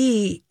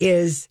he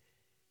is...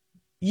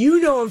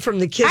 You know him from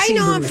the Kissing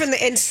Booth. I know him from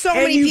and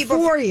many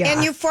Euphoria. people.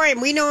 And Euphoria.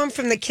 We know him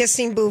from the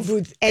Kissing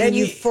Booth and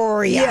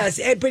Euphoria.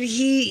 Yes, but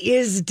he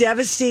is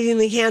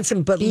devastatingly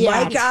handsome. But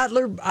like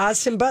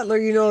Austin Butler,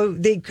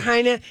 they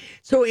kind of...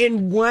 So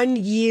in 1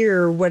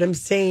 year, what I'm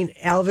saying,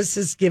 Elvis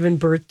has given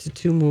birth to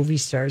 2 movie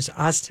stars,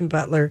 Austin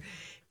Butler,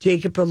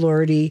 Jacob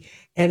Elordi,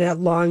 and at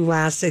long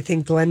last, I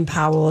think Glenn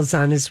Powell is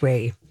on his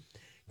way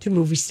to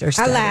movie star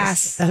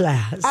status.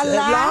 Alas. At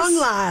long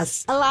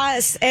last.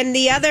 Alas. And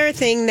the other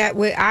thing that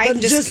I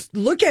just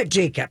look at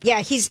Jacob.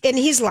 Yeah, he's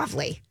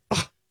lovely.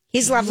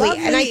 He's lovely.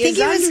 And I think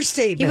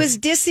he was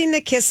dissing the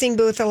Kissing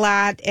Booth a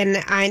lot in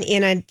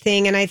a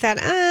thing, and I thought,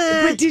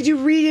 But did you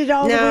read it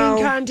all the way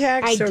in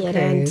context?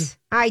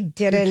 I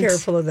didn't. Be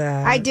careful of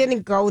that. I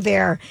didn't go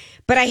there.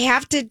 But I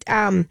have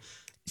to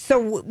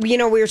so, we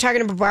were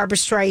talking about Barbara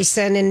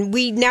Streisand, and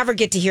we never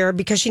get to hear her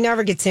because she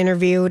never gets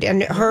interviewed.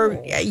 And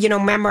her,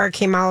 memoir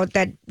came out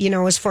that,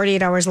 was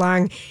 48 hours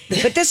long.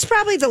 But this is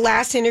probably the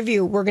last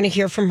interview we're going to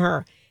hear from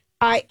her.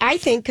 I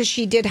think because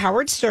she did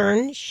Howard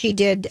Stern. She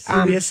did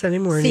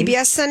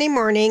CBS Sunday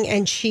Morning.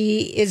 And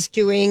she is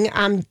doing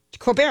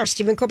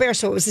Stephen Colbert.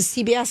 So it was a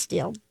CBS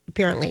deal,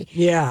 apparently.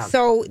 Yeah.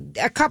 So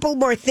a couple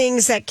more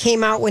things that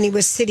came out when he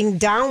was sitting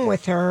down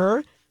with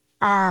her.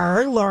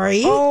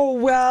 Lori. Oh,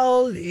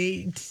 well,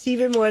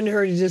 Stephen wanted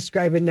her to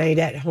describe a night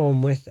at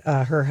home with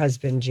her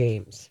husband,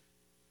 James.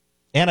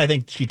 And I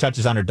think she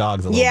touches on her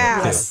dogs a little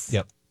bit, too.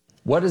 Yep.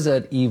 What is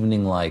that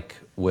evening like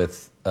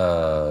with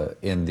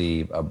in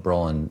the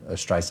Brolin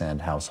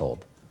Streisand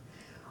household?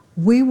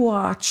 We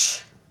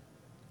watch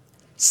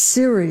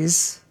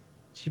series.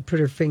 She put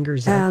her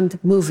fingers up.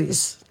 And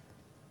movies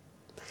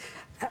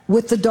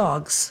with the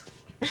dogs.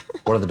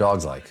 What are the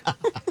dogs like?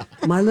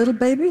 My little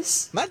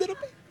babies. My little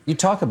baby. You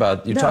talk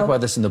about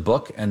this in the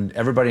book, and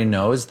everybody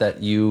knows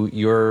that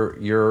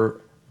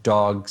your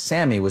dog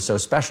Sammy was so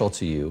special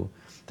to you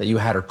that you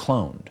had her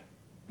cloned.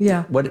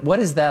 Yeah. What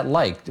is that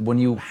like when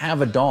you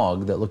have a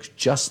dog that looks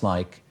just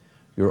like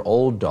your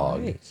old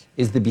dog? Right.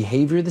 Is the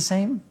behavior the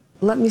same?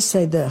 Let me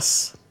say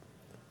this.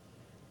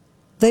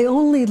 They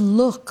only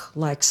look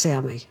like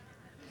Sammy,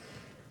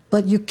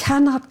 but you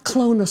cannot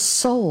clone a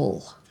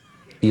soul.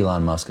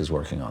 Elon Musk is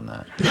working on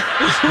that.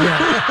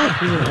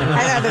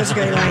 I thought that was a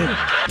great line.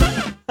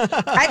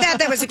 I thought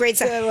that was a great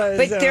song.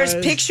 There's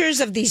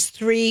pictures of these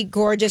 3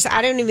 gorgeous,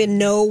 I don't even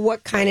know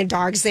what kind of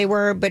dogs they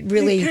were, but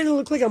really... They kind of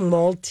look like a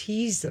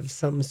Maltese of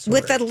some sort.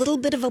 With a little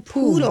bit of a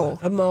poodle.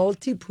 A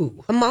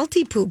Maltipoo. A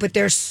Maltipoo, but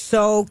they're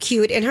so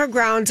cute. And her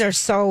grounds are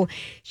so...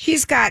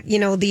 She's got,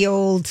 the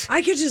old...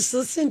 I could just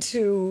listen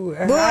to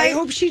her. I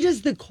hope she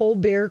does the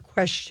Colbert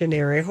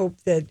questionnaire. I hope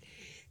that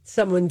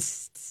someone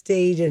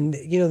stayed and,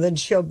 then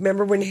she'll...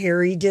 Remember when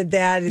Harry did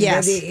that? And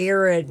yes. they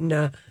air it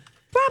and...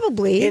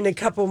 Probably. In a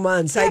couple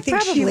months. Yeah, I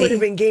think she would have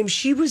been game.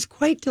 She was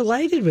quite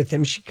delighted with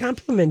him. She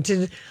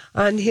complimented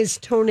on his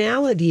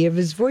tonality of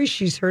his voice.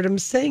 She's heard him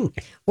sing.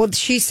 Well,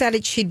 she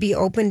said she'd be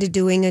open to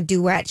doing a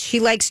duet.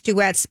 She likes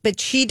duets, but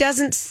she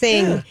doesn't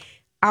sing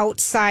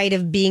outside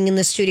of being in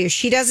the studio.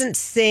 She doesn't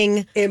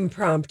sing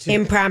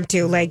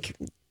impromptu.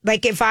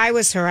 Like if I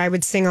was her, I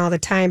would sing all the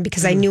time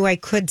because I knew I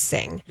could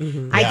sing.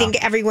 Mm-hmm. I think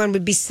everyone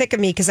would be sick of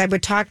me because I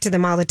would talk to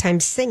them all the time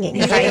singing.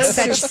 If I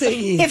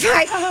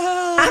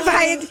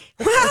had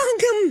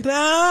welcome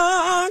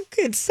back,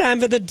 it's time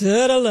for the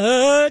Dirt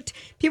Alert.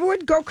 People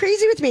would go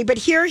crazy with me. But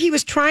here he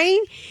was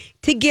trying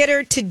to get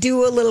her to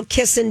do a little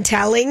kiss and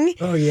telling.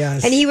 Oh,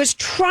 yes. And he was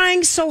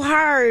trying so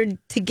hard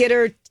to get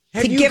her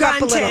Have you give gone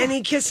up a to little.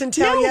 any kiss and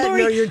tell yet?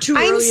 Lori, No, you're too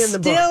early in the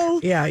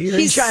book. Yeah, you're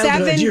she's in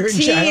childhood.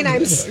 17.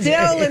 I'm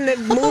still in the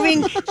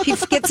moving. She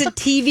gets a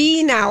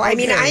TV now. I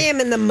mean, I am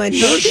in the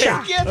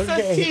minutia.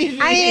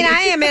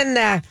 I am in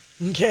the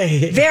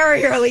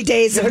very early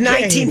days of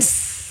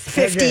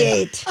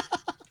 1958.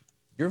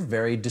 You're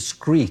very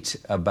discreet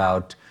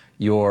about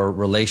your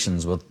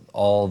relations with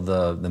all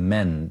the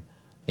men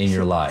in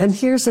your life. And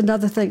here's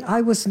another thing.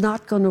 I was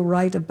not going to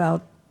write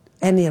about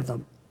any of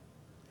them.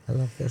 I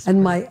love this.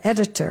 And my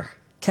editor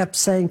kept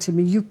saying to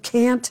me, you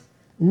can't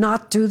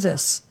not do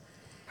this.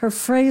 Her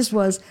phrase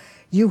was,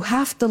 you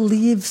have to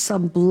leave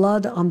some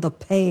blood on the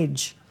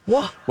page.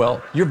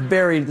 Well,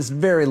 there's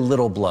very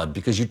little blood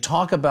because you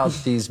talk about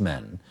these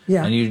men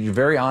and you're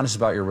very honest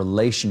about your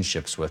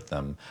relationships with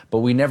them, but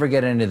we never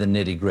get into the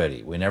nitty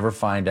gritty. We never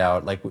find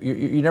out, like,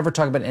 you never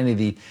talk about any of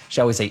the,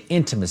 shall we say,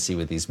 intimacy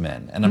with these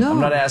men. And I'm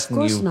not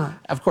asking you,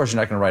 of course,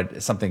 you're not going to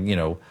write something,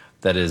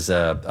 that is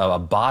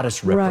a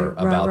bodice ripper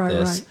about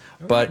this,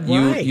 but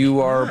you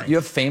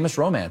have famous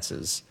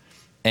romances.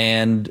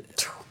 And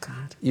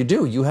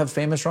you have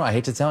famous romances. I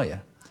hate to tell you.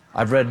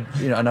 I've read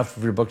enough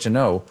of your book to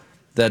know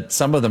that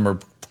some of them are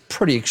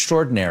pretty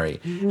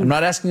extraordinary. I'm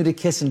not asking you to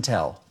kiss and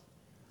tell,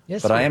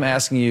 but I am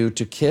asking you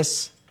to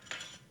kiss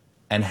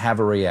and have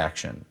a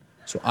reaction.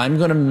 So I'm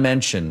going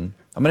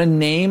to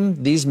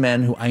name these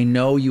men who I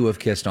know you have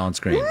kissed on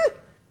screen.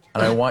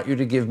 And I want you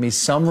to give me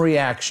some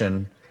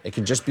reaction. It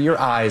can just be your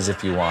eyes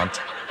if you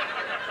want.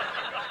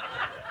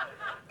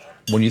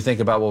 When you think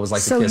about what it was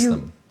like to kiss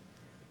them.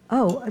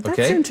 Oh, that's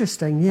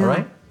interesting. Yeah. All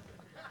right.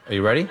 Are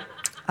you ready?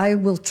 I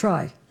will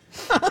try.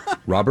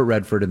 Robert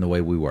Redford in The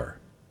Way We Were.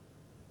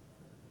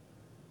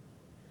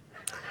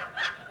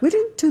 We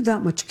didn't do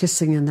that much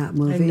kissing in that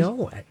movie. I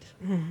know it.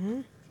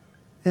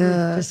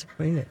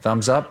 Disappointed.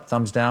 Thumbs up,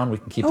 thumbs down. We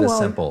can keep this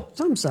simple.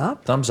 Thumbs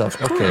up. Thumbs up.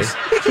 Of Okay.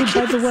 Hey,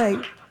 by the way,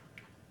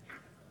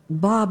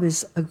 Bob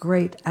is a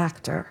great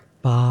actor.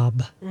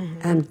 Bob.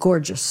 And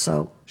gorgeous,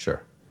 so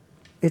Sure.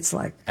 it's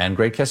like... And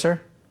great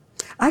kisser?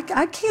 I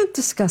can't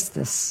discuss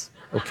this.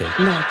 Okay.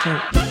 No, I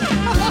can't.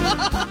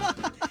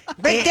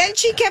 But then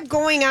she kept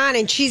going on,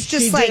 and she's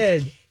just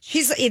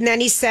and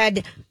then he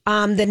said,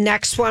 the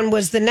next one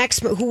was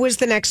who was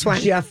the next one?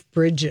 Jeff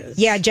Bridges.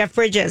 Yeah, Jeff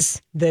Bridges.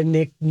 The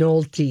Nick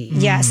Nolte.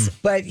 Yes.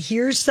 But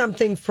here's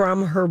something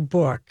from her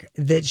book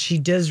that she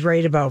does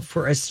write about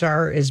for A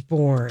Star Is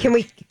Born. Can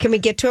we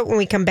get to it when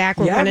we come back?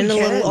 We're running a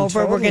little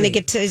over. Totally. We're going to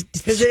get to...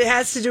 Because it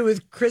has to do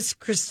with Chris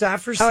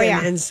Christopherson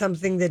and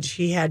something that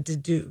she had to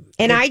do.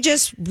 And we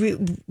just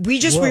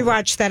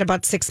rewatched that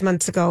about 6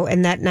 months ago,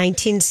 and that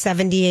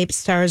 1978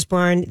 Star Is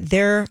Born,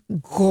 they're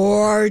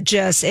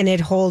gorgeous, and it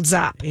holds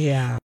up.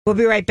 Yeah. We'll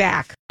be right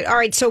back. All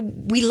right, so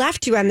we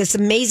left you on this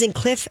amazing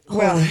cliffhanger.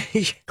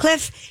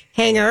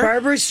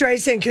 Barbara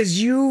Streisand,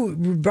 because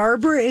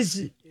Barbara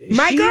is...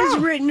 My girl. She has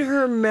written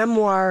her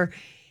memoir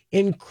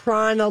in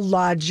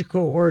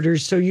chronological order,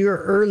 so your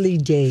early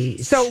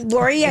days. So,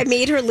 Lori, I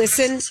made her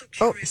listen. So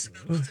curious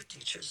about the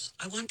teachers.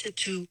 I wanted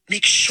to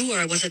make sure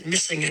I wasn't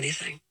missing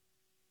anything.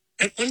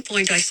 At one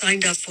point, I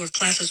signed up for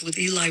classes with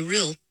Eli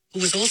Rill, who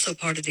was also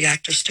part of the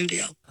Actors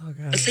Studio. Oh,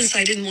 God. But since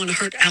I didn't want to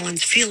hurt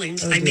Alan's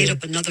feelings, I made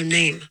up another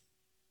name.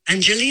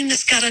 Angelina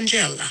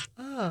Scarangella.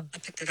 Oh. I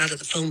picked it out of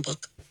the phone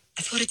book.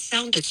 I thought it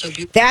sounded so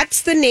beautiful.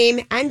 That's the name,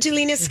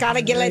 Angelina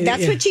Scaragilla.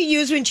 That's what she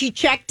used when she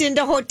checked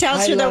into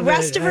hotels for the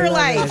rest of her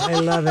life. I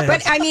love it.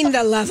 But I mean,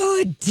 the level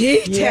of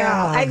detail.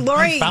 Yeah.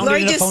 Lori found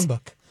it in a just phone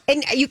book.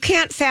 And you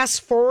can't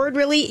fast forward,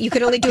 really. You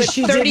can only do it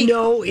She 30. did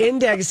no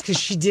index because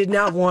she did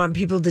not want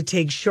people to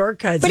take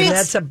shortcuts. But and it's-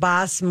 that's a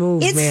boss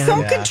move, It's man.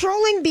 so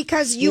controlling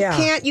because you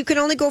Yeah. you can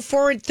only go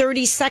forward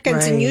 30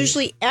 seconds. And Right.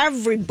 usually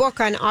every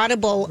book on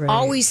Audible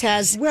always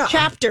has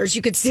chapters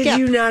you could skip. Did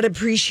you not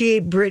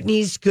appreciate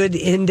Brittany's good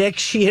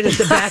index she had at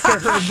the back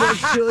of her book,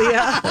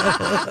 Julia?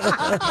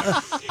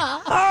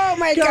 Oh,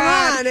 my Come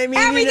God. on, I mean,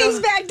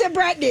 everything's back to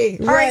Brittany.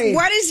 All right,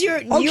 what is your...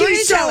 Okay,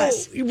 you so, tell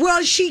us.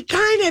 well, she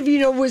kind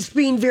of, was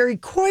being very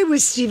coy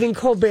with Stephen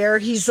Colbert.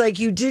 He's like,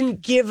 you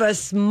didn't give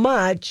us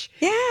much.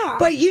 Yeah.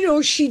 But,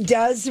 she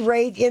does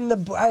write in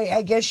the,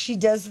 I guess she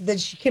does that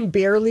she can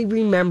barely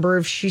remember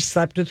if she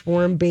slept with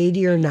Warren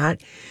Beatty or not.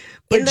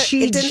 But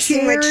It didn't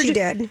seem like she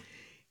did.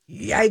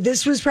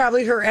 This was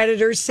probably her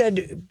editor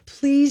said,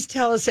 please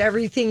tell us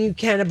everything you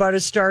can about A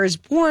Star Is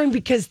Born,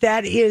 because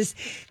that is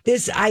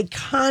this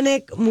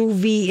iconic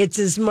movie. It's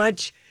as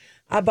much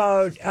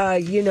about,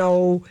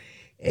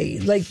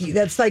 like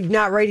that's like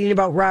not writing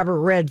about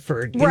Robert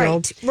Redford. you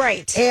know?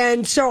 Right.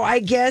 And so I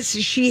guess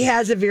she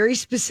has a very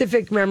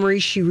specific memory.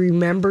 She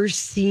remembers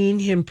seeing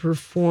him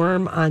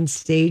perform on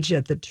stage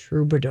at the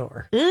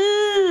Troubadour.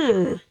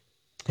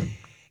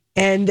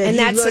 And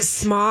that's a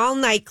small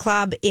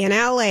nightclub in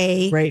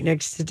L.A. right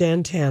next to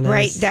Dantana's.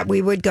 Right, that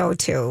we would go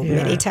to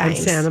many times.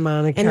 And Santa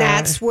Monica. And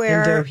that's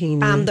where and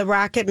Doheny. the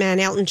Rocket Man,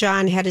 Elton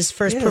John, had his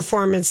first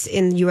performance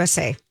in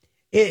USA.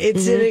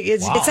 It's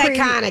pretty-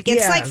 iconic.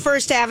 It's yeah. like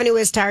First Avenue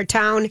is to our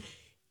town,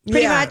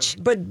 pretty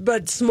much.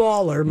 But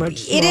smaller, much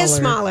smaller. It is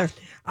smaller.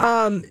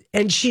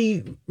 And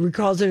she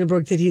recalls in her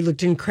book that he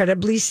looked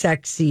incredibly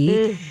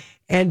sexy.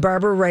 And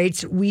Barbara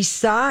writes, we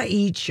saw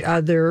each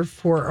other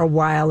for a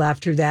while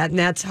after that. And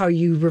that's how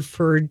you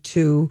referred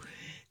to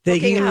that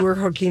you were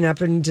hooking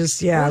up and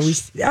just, we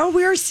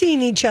were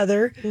seeing each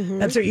other.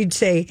 That's what you'd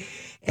say.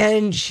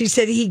 And she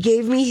said, he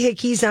gave me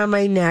hickeys on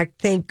my neck.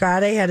 Thank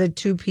God I had a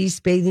 2-piece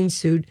bathing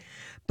suit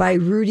by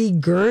Rudy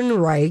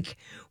Gernreich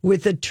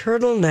with a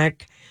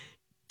turtleneck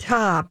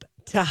top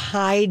to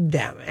hide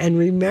them. And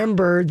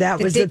remember, that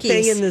was the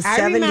thing in the 70s.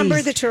 I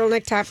remember the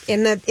turtleneck top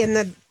in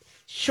the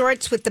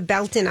shorts with the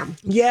belt in them.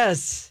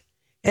 Yes.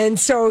 And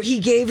so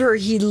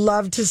he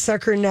loved to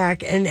suck her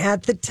neck. And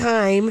at the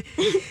time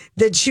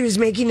that she was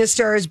making A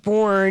Star Is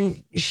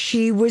Born,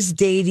 she was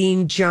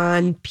dating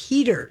John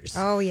Peters.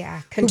 Oh,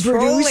 yeah. Who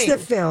produced the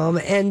film.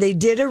 And they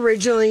did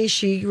originally,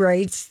 she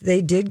writes,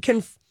 they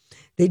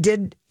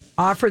did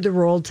offer the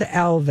role to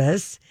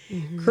Elvis.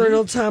 Mm-hmm.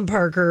 Colonel Tom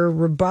Parker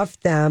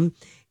rebuffed them.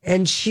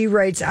 And she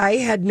writes, I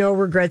had no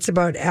regrets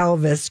about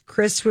Elvis.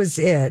 Chris was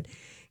it.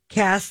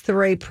 Cast the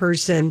right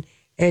person,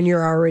 and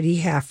you're already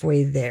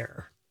halfway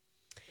there.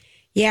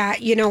 Yeah,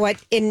 you know what?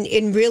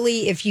 And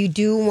really, if you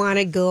do want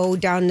to go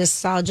down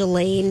nostalgia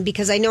lane,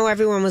 because I know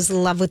everyone was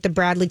in love with the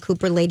Bradley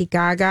Cooper, Lady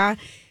Gaga.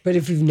 But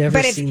if you've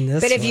never seen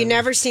this, if you've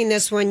never seen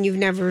this one, you've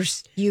never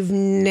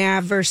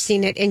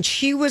seen it. And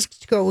she was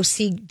to go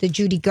see the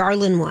Judy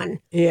Garland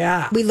one.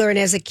 Yeah, we learned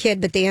as a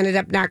kid, but they ended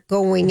up not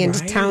going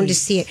into town to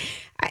see it.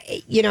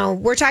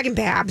 We're talking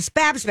Babs.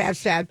 But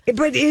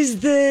is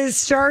the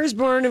Star Is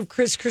Born of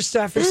Chris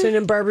Christopherson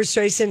and Barbara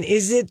Streisand,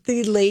 is it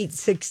the late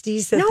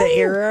 60s that the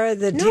era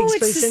that takes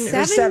place in?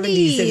 Or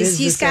 70s.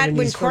 He's got 70s,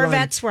 when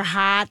Corvettes were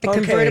hot, the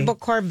convertible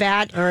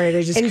Corvette. All right,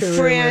 I just and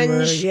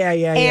Fringe. Yeah.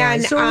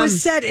 And, so it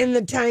was set in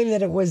the time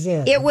that it was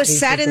in. It was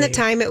set in the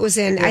time it was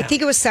in. Yeah. I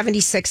think it was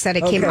 76 that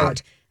it came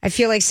out. I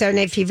feel like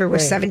Saturday Night Fever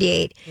was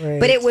 78. Right.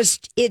 But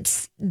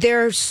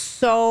they're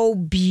so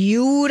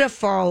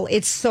beautiful.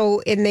 It's so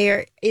in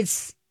there.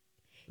 It's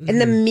in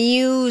the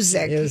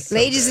music. So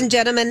ladies and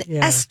gentlemen,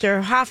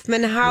 Esther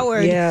Hoffman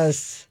Howard.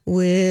 Yes.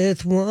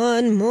 With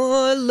one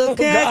more look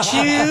at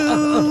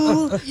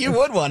you. You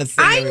would want to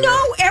sing. I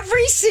know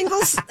every single,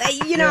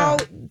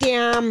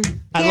 damn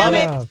I love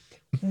it.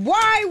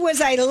 Why was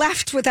I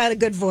left without a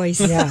good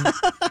voice? Yeah.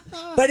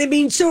 But I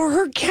mean, so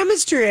her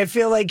chemistry, I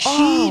feel like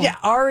she'd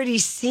already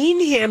seen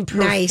him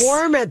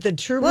perform at the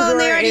Troubadour. Well, and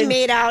they already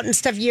made out and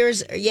stuff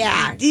years.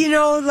 Yeah.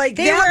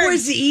 That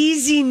was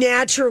easy,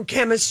 natural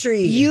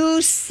chemistry.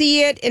 You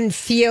see it and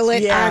feel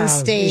it on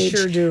stage. You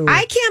sure do.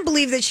 I can't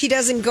believe that she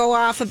doesn't go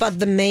off about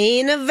the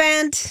main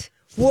event.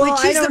 Well,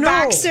 she's the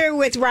boxer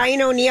with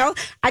Ryan O'Neal.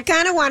 I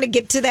kind of want to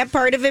get to that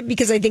part of it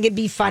because I think it'd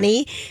be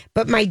funny.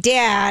 But my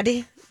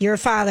dad, your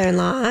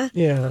father-in-law,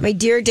 my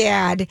dear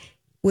dad,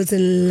 was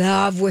in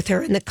love with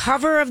her. And the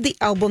cover of the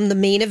album, the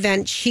main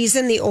event, she's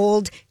in the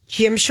old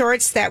gym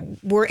shorts that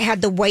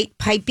had the white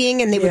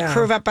piping and they would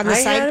curve up on the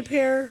side. I had a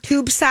pair.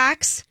 Tube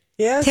socks.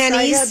 Yes, tennies,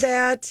 I had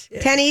that.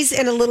 Tennies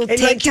and a little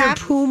tank like top.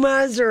 Your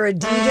Pumas or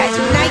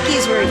Adidas.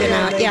 Nikes were even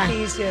out,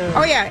 Nikes, yeah.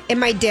 Oh, yeah. And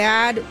my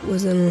dad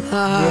was in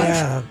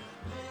love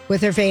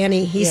with her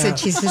fanny. He said,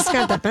 she's just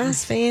got the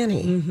best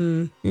fanny.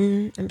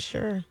 Mm-hmm. I'm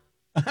sure.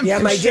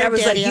 My dad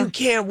was like, you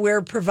can't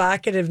wear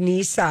provocative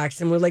knee socks.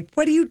 And we're like,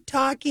 what are you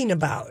talking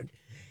about?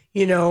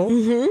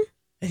 Mm-hmm.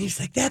 And he's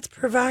like, that's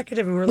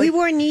provocative. And we're like, we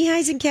wore knee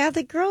highs in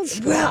Catholic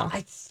girls. Well,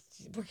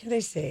 what can I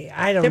say?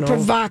 I don't know. They're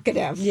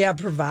provocative. Yeah,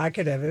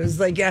 provocative. It was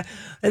like, and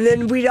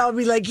then we'd all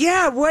be like,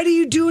 yeah, what are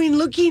you doing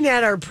looking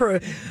at our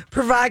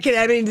provocative?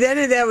 I mean,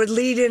 then that would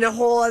lead in a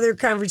whole other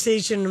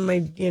conversation. And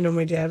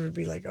my dad would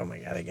be like, oh my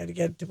God, I got to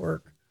get to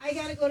work. I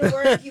got to go to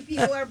work. You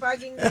people are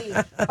bugging me.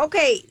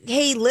 Okay.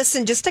 Hey,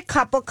 listen, just a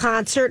couple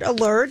concert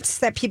alerts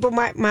that people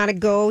might want to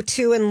go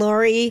to. And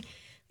Lori,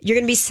 you're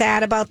going to be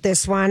sad about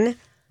this one.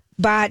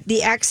 But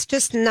the X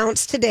just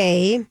announced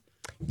today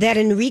that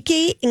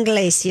Enrique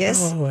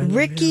Iglesias,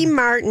 Ricky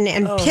Martin,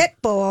 and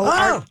Pitbull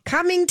are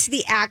coming to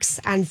the X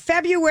on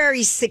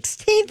February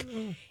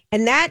 16th.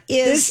 And that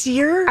is this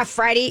year, a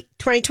Friday,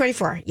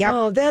 2024. Yep.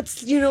 Oh,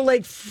 that's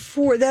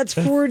that's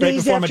 4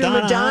 days after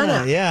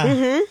Madonna. Yeah.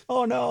 Mm-hmm.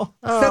 Oh no.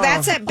 So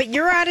that's it. But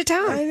you're out of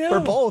town. I know. For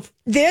both.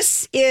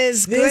 This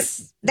is good.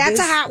 That's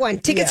a hot one.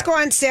 Tickets go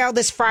on sale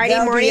this Friday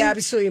morning. That'll be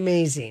absolutely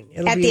amazing.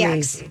 It'll be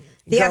amazing. X.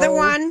 The other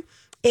one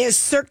is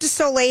Cirque du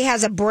Soleil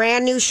has a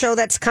brand new show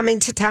that's coming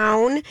to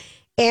town,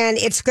 and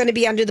it's going to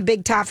be under the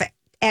big top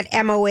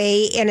at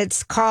MOA, and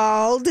it's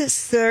called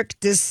Cirque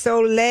du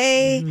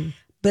Soleil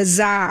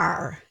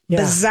Bazaar.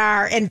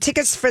 Bazaar, and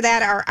tickets for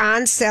that are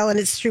on sale, and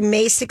it's through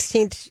May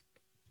 18th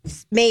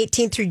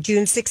through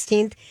June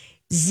 16th.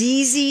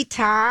 ZZ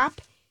Top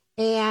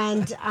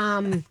and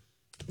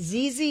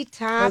ZZ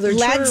Top,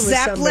 Led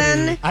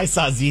Zeppelin. I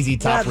saw ZZ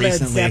Top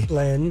recently. Led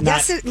Zeppelin.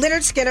 That's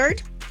Leonard Skinner.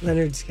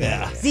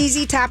 Yeah.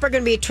 ZZ Top are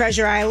going to be at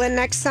Treasure Island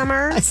next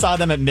summer. I saw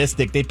them at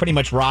Mystic. They pretty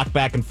much rock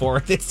back and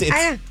forth. But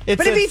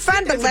it'd be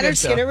fun. But Leonard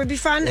Skinner would be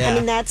fun. Yeah. I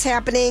mean, that's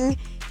happening.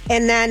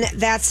 And then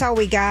that's all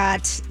we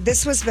got.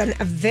 This has been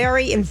a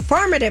very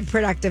informative,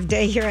 productive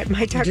day here at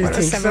My Talk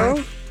 107.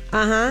 So?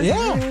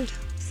 Yeah.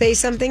 Say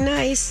something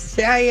nice.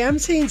 Yeah, I am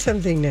saying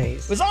something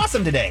nice. It was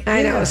awesome today.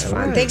 I know, it was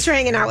fun. Thanks for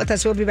hanging out with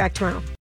us. We'll be back tomorrow.